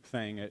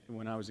thing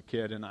when I was a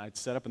kid, and I'd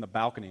set up in the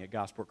balcony at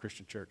Gosport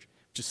Christian Church,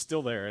 which is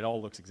still there. It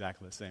all looks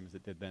exactly the same as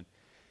it did then.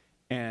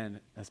 And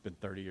that's been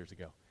 30 years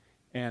ago.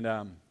 And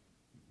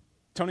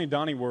Tony and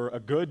Donnie were a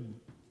good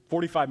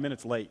 45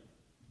 minutes late,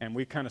 and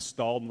we kind of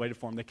stalled and waited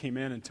for them. They came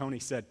in, and Tony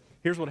said,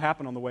 here's what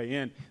happened on the way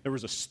in. There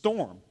was a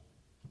storm.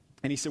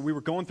 And he said, we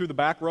were going through the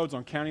back roads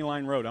on County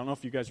Line Road. I don't know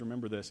if you guys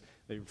remember this.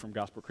 They were from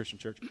Gosport Christian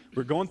Church.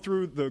 We're going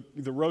through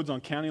the roads on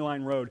County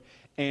Line Road,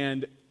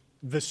 and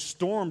the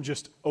storm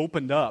just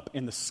opened up,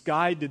 and the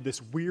sky did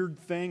this weird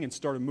thing and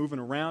started moving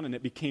around, and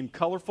it became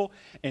colorful.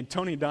 And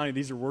Tony and Donnie,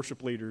 these are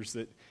worship leaders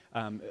that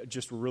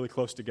just were really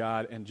close to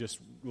God, and just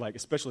like,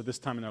 especially at this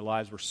time in their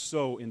lives, were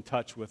so in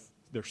touch with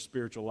their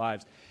spiritual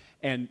lives.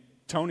 And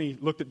Tony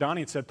looked at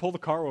Donnie and said, pull the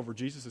car over.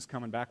 Jesus is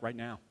coming back right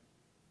now.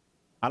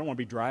 I don't want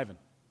to be driving.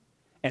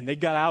 And they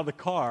got out of the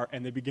car,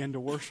 and they began to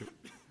worship.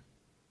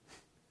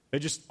 They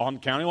just, on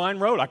County Line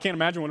Road. I can't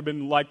imagine what it would have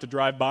been like to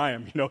drive by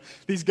them. You know,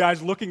 these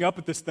guys looking up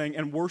at this thing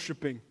and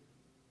worshiping.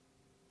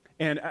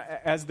 And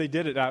as they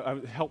did it,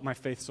 it helped my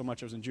faith so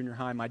much. I was in junior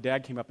high. My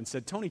dad came up and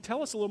said, Tony,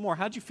 tell us a little more.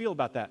 How'd you feel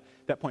about that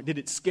point? Did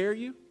it scare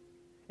you?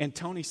 And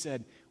Tony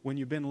said, when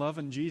you've been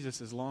loving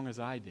Jesus as long as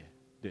I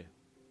did,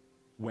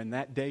 when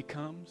that day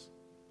comes,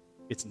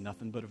 it's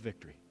nothing but a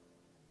victory.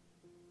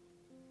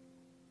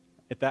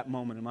 At that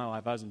moment in my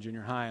life, I was in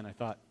junior high, and I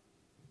thought,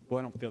 boy,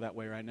 I don't feel that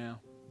way right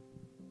now.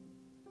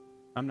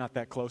 I'm not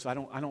that close. I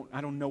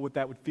don't know what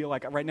that would feel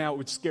like. Right now, it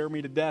would scare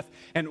me to death.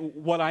 And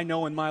what I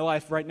know in my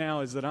life right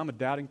now is that I'm a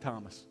doubting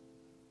Thomas.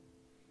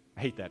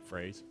 I hate that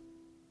phrase,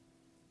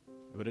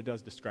 but it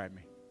does describe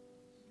me.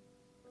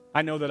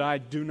 I know that I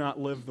do not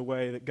live the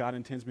way that God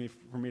intends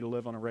for me to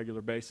live on a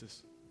regular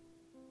basis.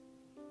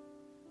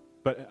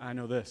 But I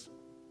know this.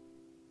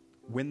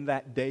 When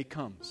that day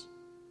comes,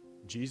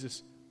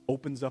 Jesus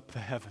opens up the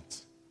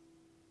heavens.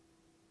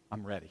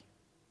 I'm ready.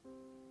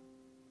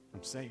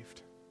 I'm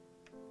saved.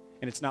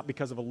 And it's not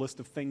because of a list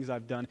of things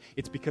I've done.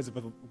 It's because of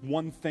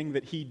one thing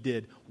that He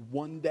did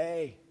one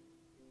day.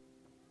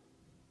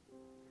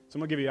 So I'm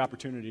going to give you an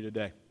opportunity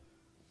today.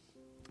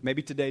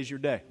 Maybe today's your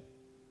day.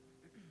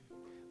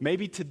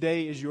 Maybe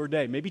today is your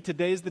day. Maybe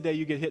today is the day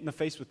you get hit in the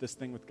face with this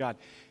thing with God.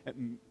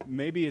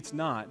 Maybe it's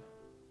not.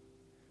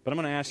 But I'm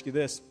going to ask you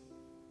this.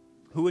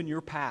 Who in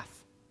your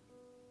path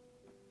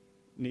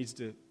needs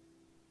to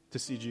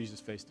see Jesus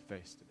face to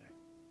face today?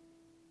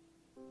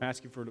 I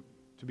ask you to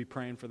be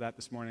praying for that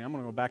this morning. I'm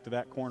going to go back to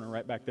that corner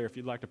right back there if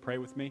you'd like to pray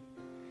with me.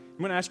 I'm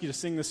going to ask you to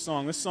sing this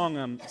song. This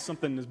song,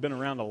 something that's been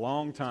around a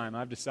long time.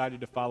 I've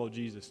decided to follow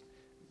Jesus.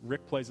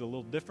 Rick plays it a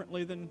little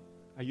differently than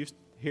I used to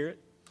hear it.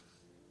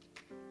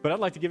 But I'd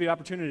like to give you an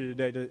opportunity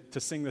today to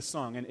sing this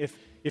song. And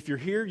if you're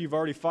here, you've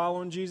already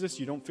followed Jesus,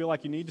 you don't feel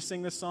like you need to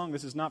sing this song,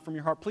 this is not from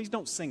your heart, please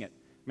don't sing it.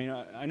 I mean,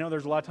 I know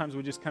there's a lot of times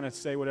we just kind of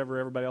say whatever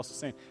everybody else is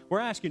saying. We're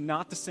asking you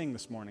not to sing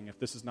this morning if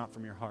this is not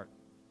from your heart.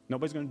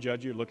 Nobody's going to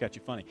judge you or look at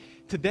you funny.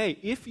 Today,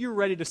 if you're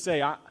ready to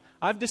say,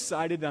 I've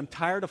decided that I'm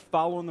tired of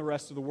following the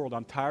rest of the world.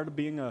 I'm tired of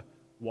being a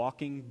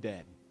walking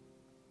dead.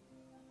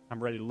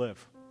 I'm ready to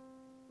live.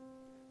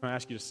 I'm going to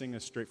ask you to sing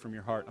this straight from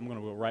your heart. I'm going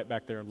to go right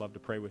back there and love to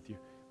pray with you.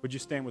 Would you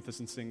stand with us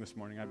and sing this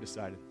morning? I've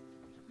decided.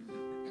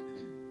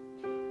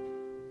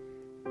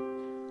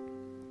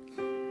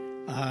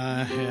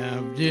 I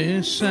have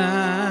decided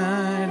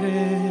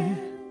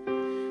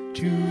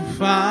to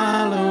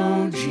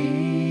follow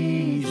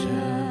Jesus.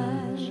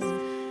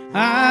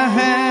 I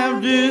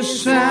have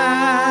decided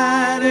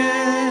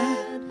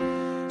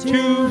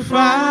to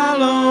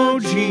follow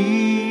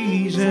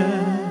Jesus.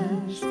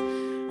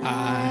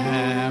 I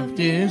have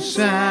decided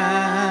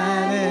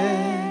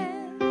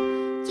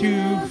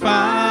to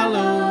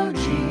follow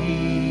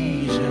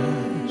Jesus.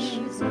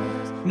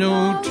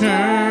 No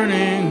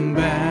turning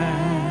back.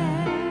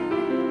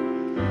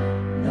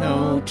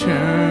 No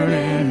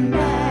turning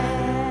back.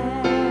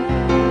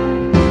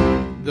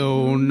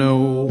 Though no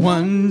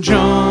one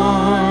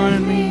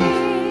join me,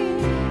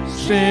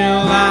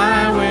 still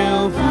I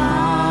will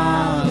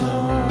follow.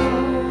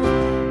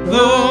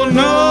 Though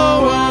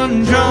no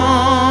one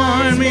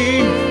join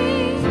me,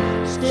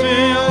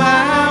 still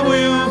I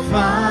will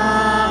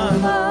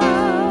follow.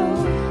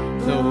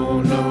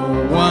 Though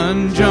no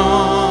one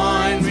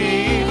join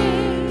me,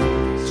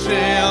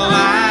 still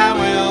I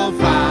will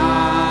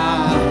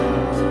follow.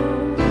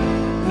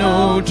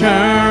 No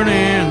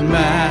turning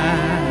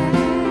back.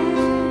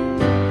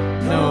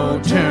 No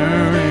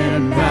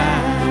turning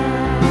back.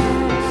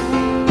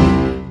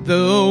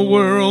 The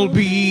world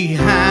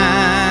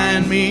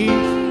behind me,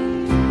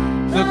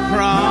 the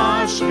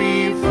cross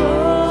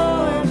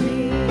before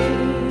me.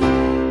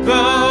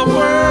 The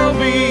world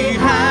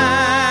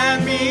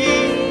behind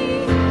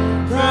me,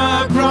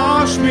 the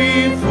cross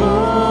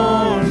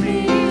before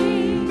me.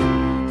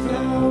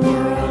 The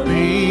world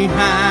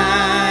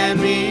behind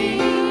me,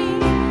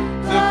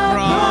 the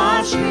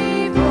cross before.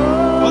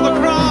 Oh, the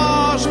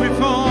cross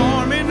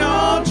before me,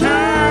 no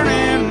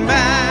turning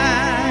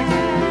back.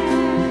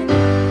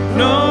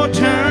 No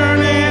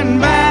turning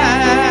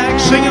back.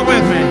 Sing it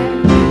with me.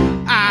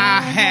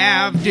 I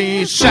have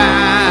decided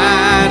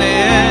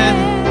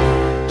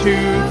to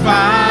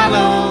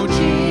follow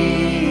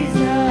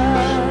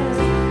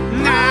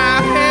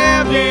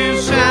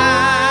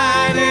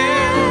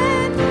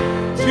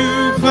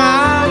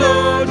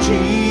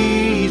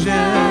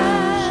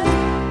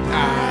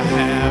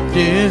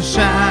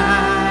shine.